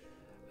class.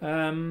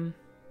 So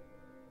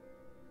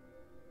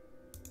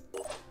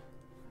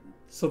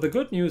the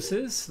good news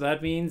is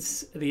that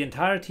means the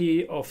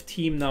entirety of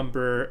team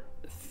number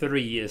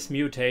 3 is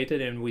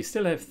mutated, and we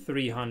still have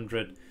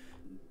 300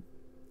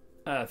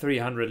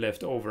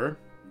 left over,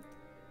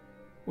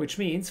 which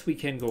means we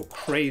can go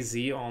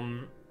crazy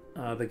on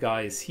the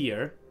guys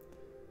here.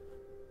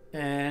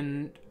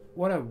 And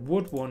what I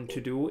would want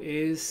to do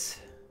is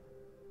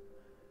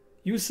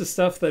use the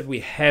stuff that we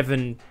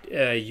haven't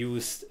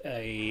used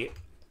a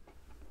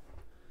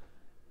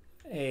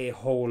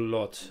whole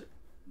lot.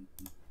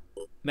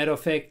 Matter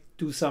of fact,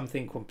 do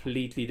something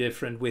completely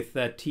different with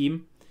that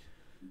team.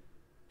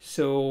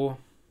 So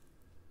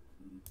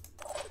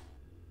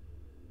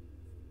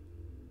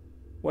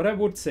what I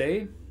would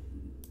say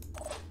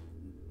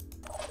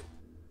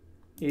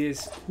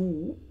is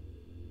who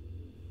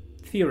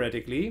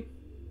theoretically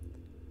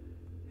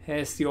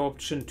has the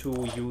option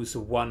to use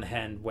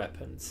one-hand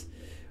weapons.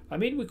 I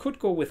mean, we could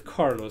go with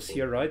Carlos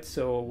here, right?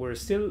 So we're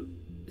still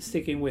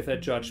sticking with a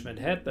Judgment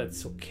Head.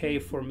 That's okay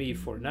for me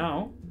for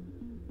now.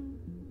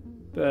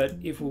 But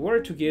if we were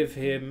to give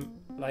him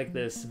like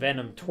this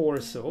Venom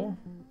torso,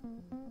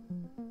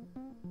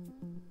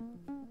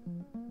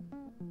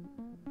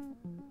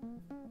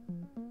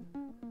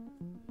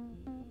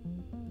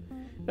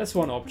 that's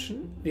one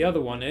option. The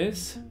other one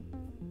is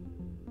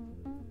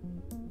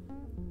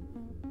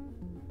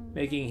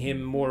making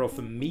him more of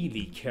a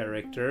melee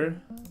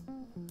character.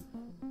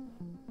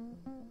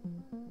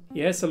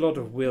 He has a lot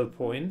of will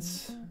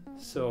points,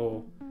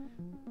 so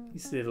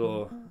these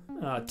little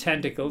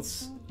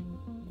tentacles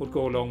would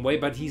go a long way,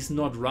 but he's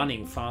not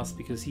running fast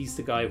because he's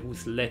the guy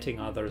who's letting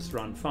others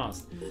run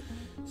fast.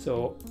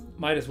 So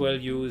might as well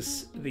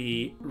use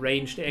the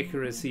ranged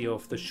accuracy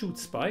of the shoot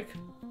spike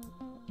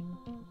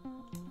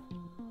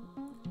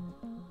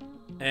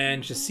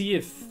and just see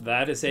if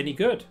that is any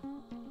good.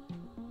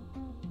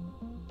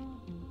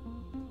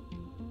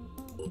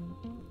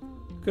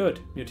 Good,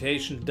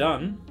 mutation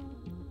done.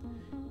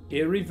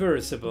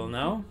 Irreversible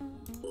now.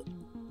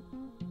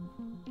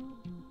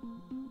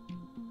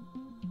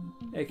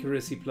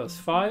 Accuracy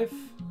 +5.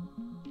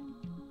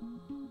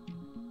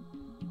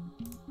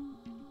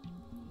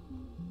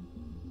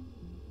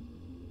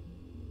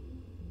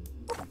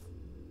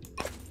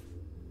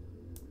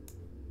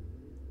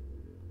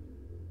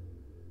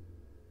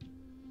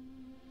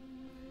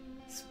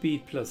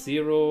 Speed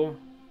 +0.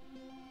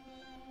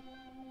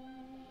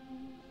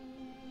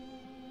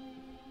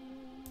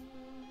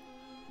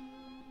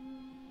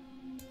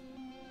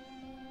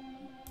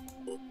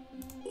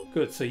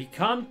 Good, so he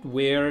can't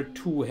wear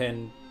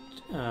two-hand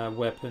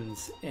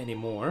weapons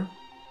anymore.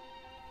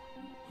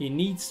 He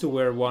needs to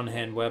wear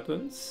one-hand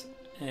weapons,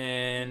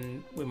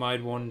 and we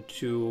might want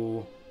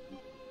to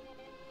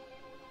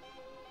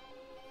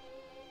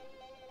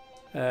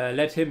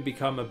let him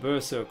become a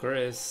berserker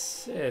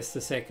as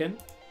the second.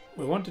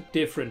 We wanted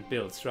different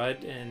builds,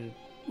 right? And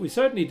we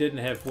certainly didn't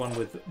have one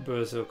with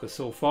berserker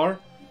so far.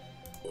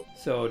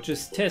 So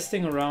just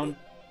testing around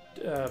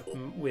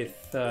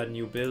with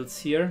new builds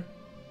here.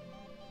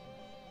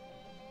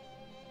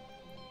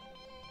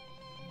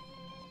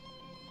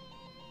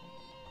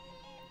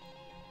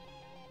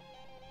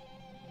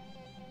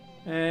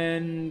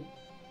 And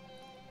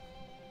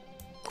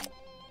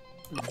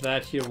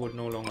that here would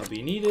no longer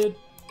be needed.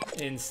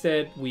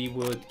 Instead, we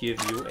would give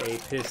you a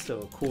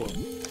pistol. Cool.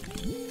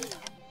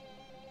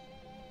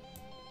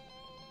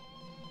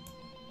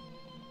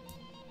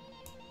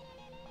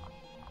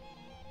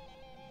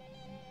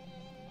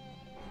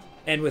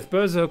 And with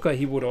Berserker,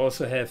 he would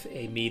also have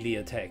a melee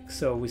attack.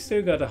 So we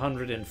still got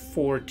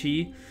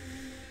 140.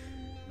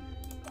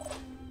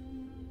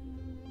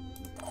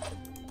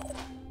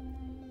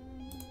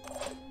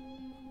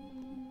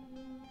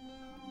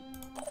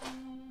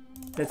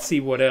 Let's see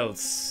what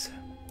else.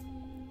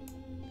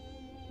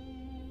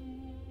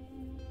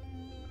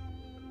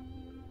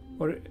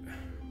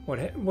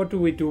 What do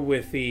we do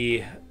with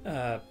the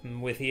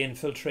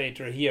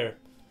infiltrator here?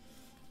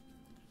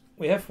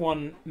 We have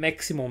one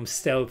maximum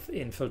stealth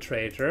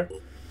infiltrator,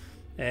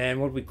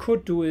 and what we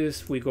could do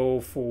is we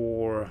go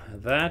for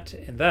that,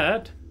 and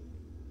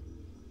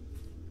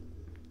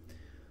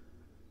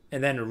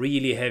then a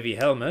really heavy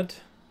helmet,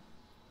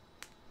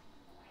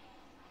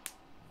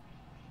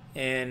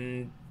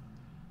 and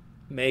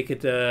make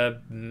it a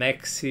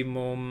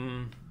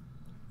maximum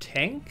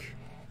tank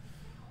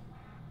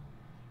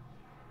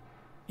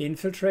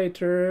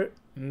infiltrator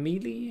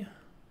melee.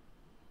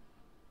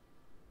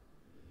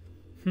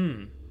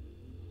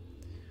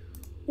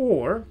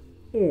 Or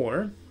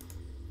we're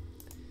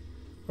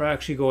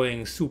actually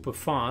going super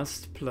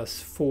fast,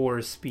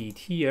 +4 speed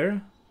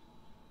here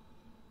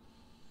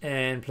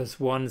and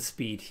 +1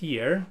 speed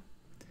here,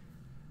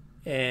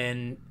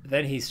 and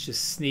then he's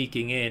just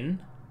sneaking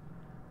in,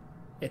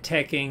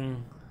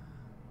 attacking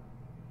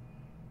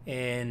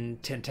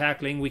and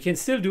tentacling. We can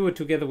still do it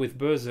together with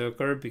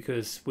Berserker,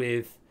 because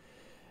with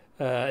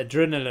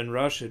Adrenaline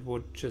Rush it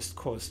would just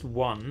cost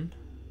 1.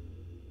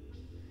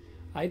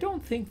 I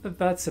don't think that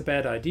that's a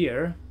bad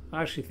idea.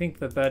 I actually think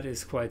that that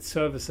is quite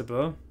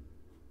serviceable.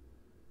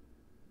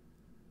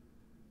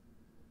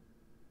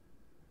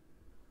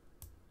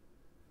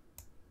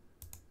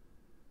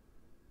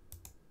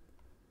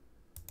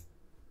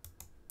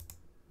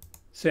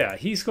 So yeah,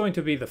 he's going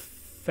to be the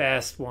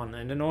fast one,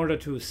 and in order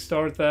to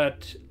start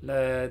that,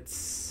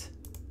 let's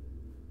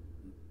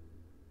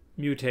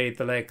mutate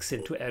the legs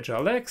into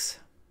agile legs.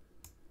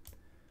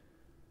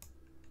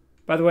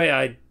 By the way,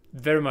 I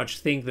very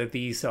much think that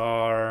these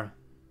are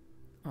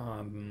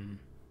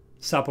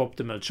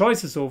suboptimal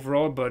choices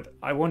overall, but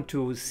I want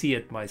to see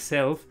it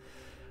myself.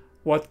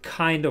 What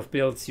kind of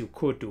builds you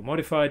could do.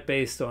 Modified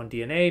based on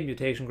DNA,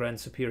 mutation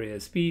grants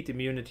superior speed,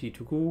 immunity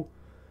to goo,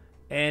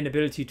 and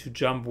ability to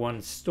jump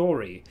 1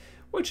 story,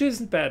 which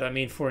isn't bad. I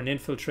mean, for an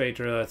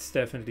infiltrator, that's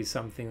definitely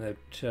something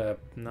that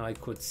I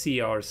could see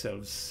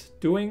ourselves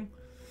doing.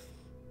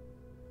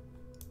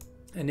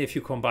 And if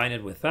you combine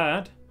it with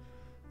that,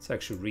 it's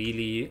actually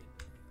really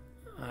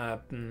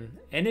an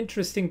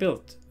interesting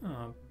build.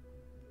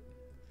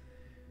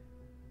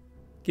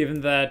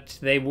 Given that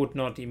they would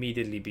not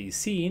immediately be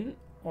seen,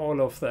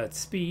 all of that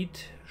speed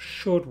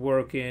should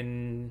work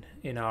in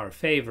our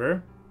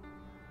favor.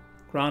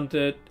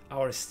 Granted,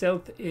 our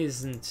stealth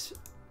isn't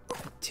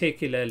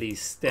particularly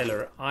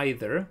stellar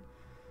either,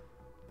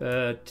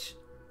 but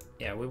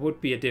yeah, we would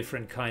be a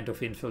different kind of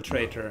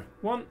infiltrator.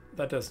 One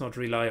that does not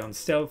rely on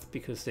stealth,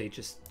 because they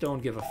just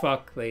don't give a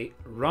fuck. They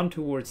run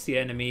towards the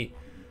enemy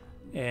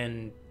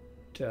and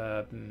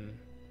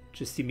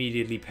just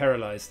immediately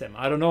paralyze them.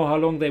 I don't know how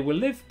long they will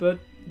live, but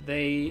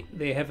they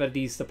have at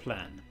least a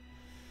plan.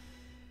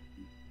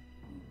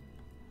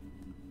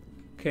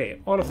 Okay,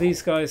 all of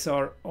these guys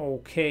are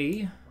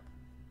okay.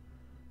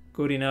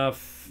 Good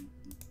enough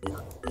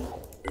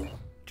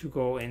to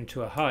go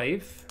into a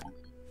hive.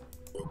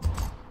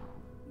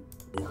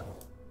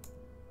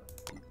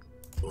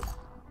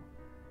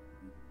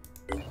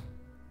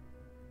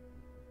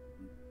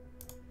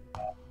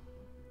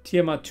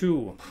 Tiamat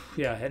 2,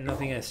 yeah,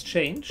 nothing has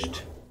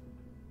changed.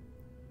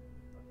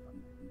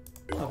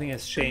 Nothing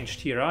has changed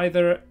here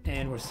either,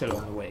 and we're still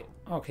on the way.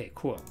 Okay,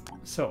 cool.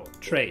 So,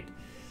 trade.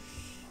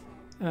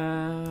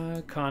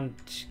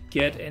 Can't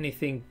get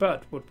anything,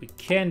 but what we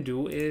can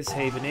do is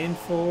Haven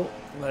Info.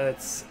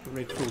 Let's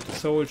recruit a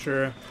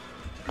soldier.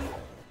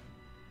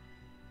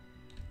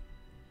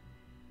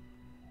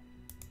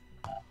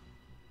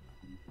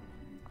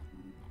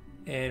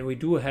 And we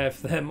do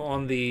have them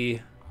on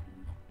the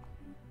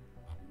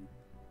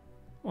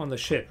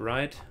ship,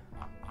 right?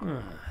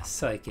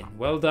 Syken.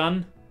 Well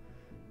done.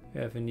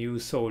 We have a new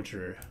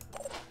soldier.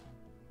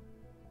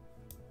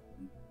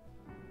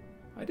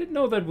 I didn't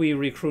know that we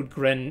recruit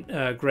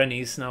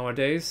grannies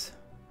nowadays.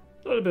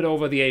 A little bit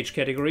over the age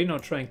category,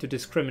 not trying to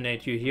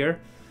discriminate you here,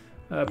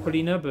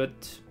 Paulina,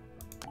 but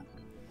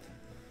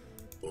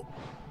I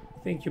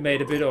think you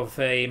made a bit of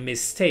a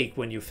mistake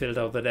when you filled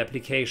out that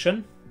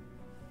application.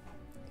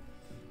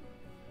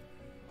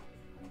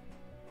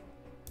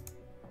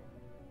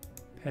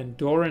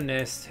 Pandora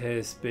nest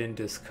has been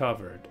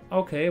discovered.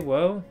 Okay,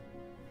 well,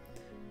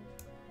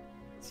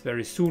 it's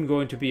very soon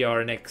going to be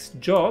our next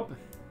job.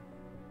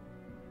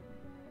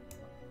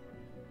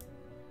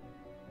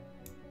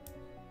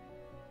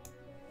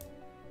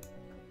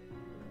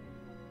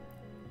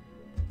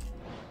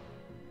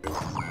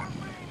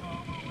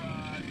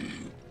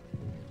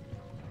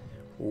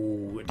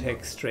 Ooh,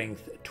 attack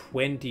strength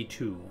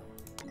 22.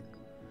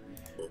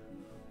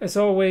 As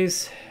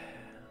always,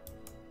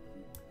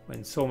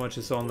 when so much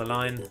is on the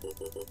line.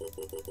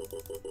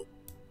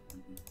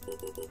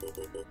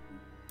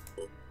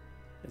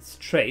 Let's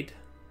trade.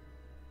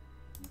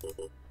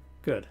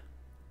 Good.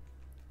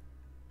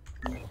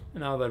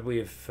 Now that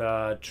we've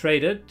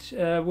traded,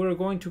 we're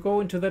going to go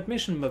into that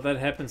mission, but that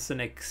happens the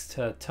next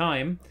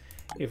time.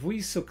 If we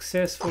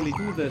successfully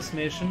do this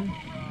mission,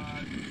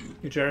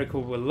 New Jericho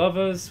will love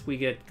us, we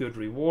get good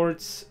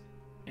rewards,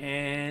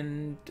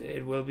 and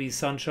it will be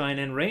sunshine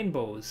and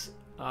rainbows.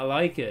 I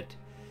like it.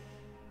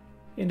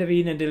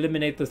 Intervene and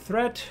eliminate the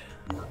threat.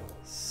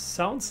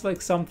 Sounds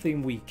like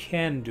something we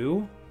can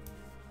do.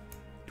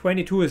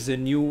 22 is a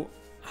new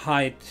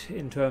height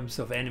in terms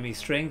of enemy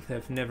strength.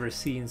 I've never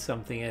seen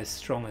something as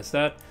strong as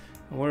that.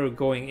 And we're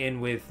going in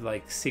with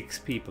like 6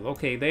 people.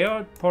 Okay, they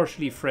are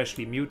partially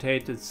freshly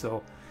mutated,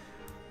 so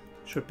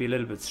should be a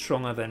little bit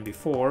stronger than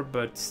before,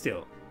 but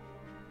still.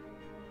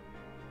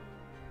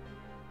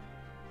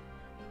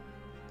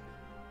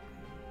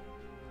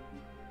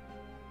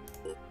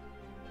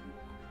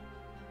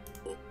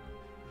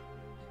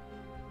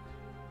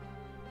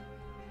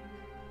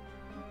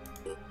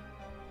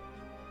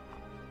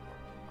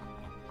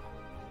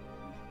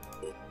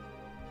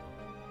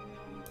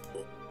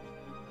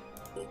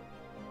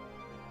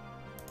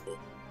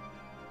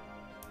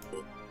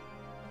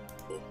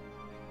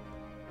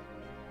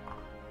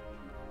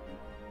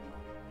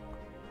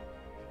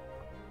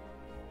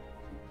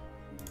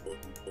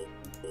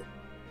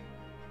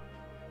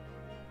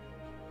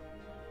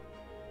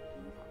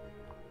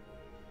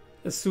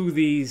 Let's do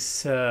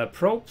these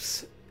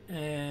probes,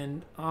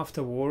 and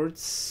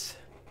afterwards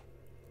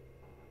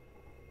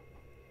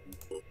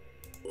I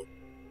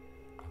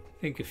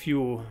think a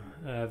few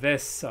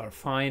vests are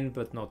fine,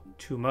 but not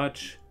too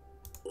much.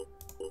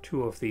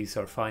 2 of these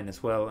are fine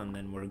as well, and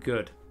then we're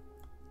good.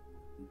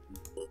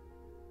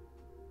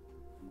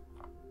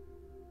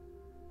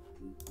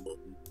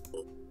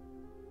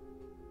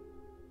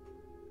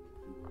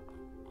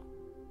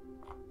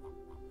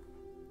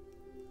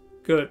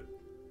 Good.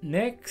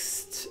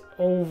 Next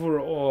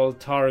overall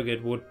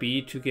target would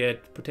be to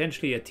get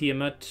potentially a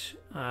Tiamat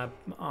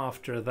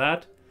after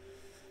that.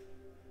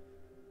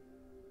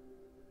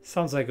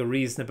 Sounds like a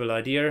reasonable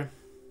idea.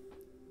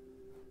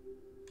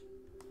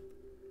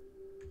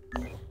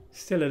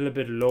 Still a little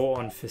bit low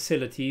on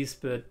facilities,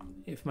 but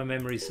if my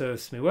memory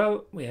serves me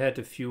well, we had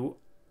a few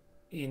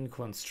in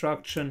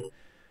construction.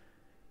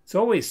 It's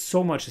always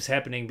so much is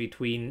happening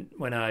between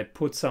when I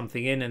put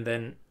something in and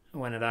then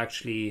when it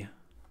actually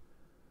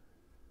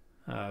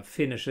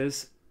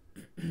finishes.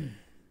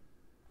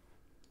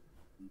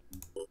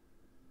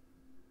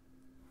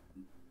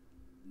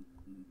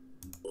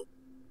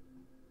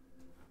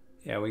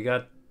 Yeah, we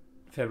got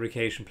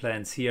fabrication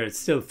plans here. It's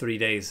still 3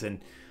 days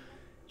and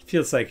it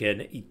feels like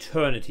an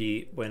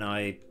eternity when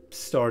I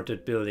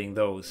started building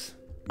those.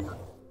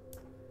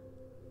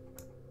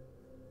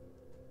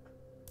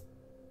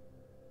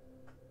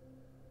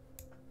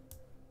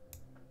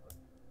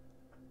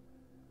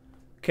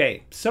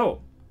 Okay,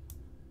 so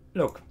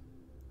look,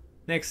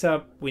 next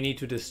up we need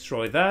to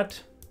destroy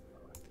that.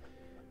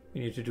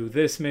 We need to do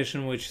this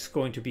mission, which is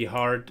going to be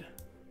hard.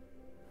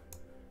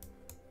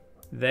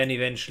 Then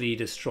eventually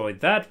destroy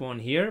that one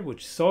here,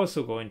 which is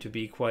also going to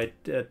be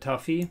quite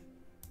toughy.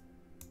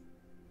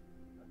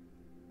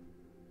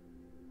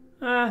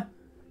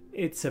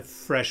 It's a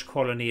fresh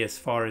colony as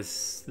far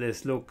as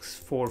this looks.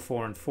 4,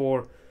 4, and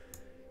 4.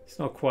 It's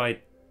not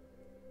quite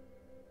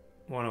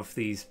one of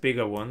these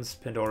bigger ones,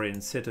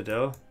 Pandorian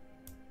Citadel.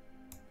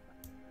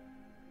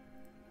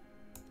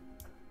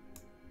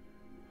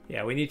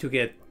 Yeah, we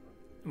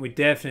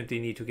definitely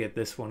need to get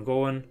this one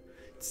going.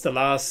 It's the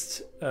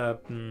last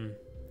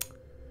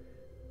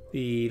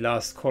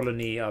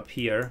colony up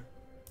here,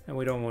 and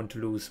we don't want to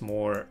lose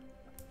more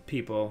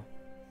people.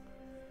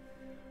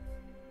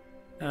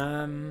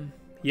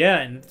 Yeah,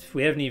 and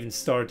we haven't even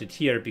started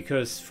here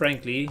because,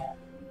 frankly,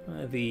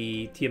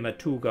 the Tiamat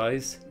 2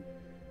 guys,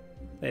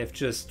 they have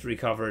just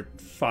recovered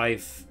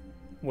 5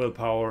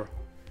 willpower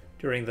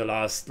during the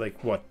last,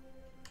 like, what,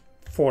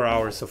 4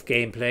 hours of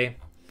gameplay.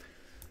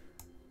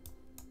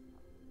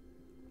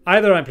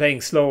 Either I'm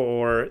playing slow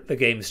or the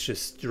game's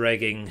just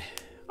dragging.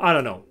 I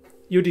don't know.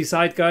 You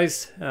decide,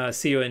 guys.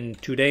 See you in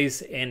 2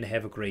 days and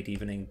have a great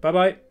evening.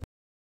 Bye-bye.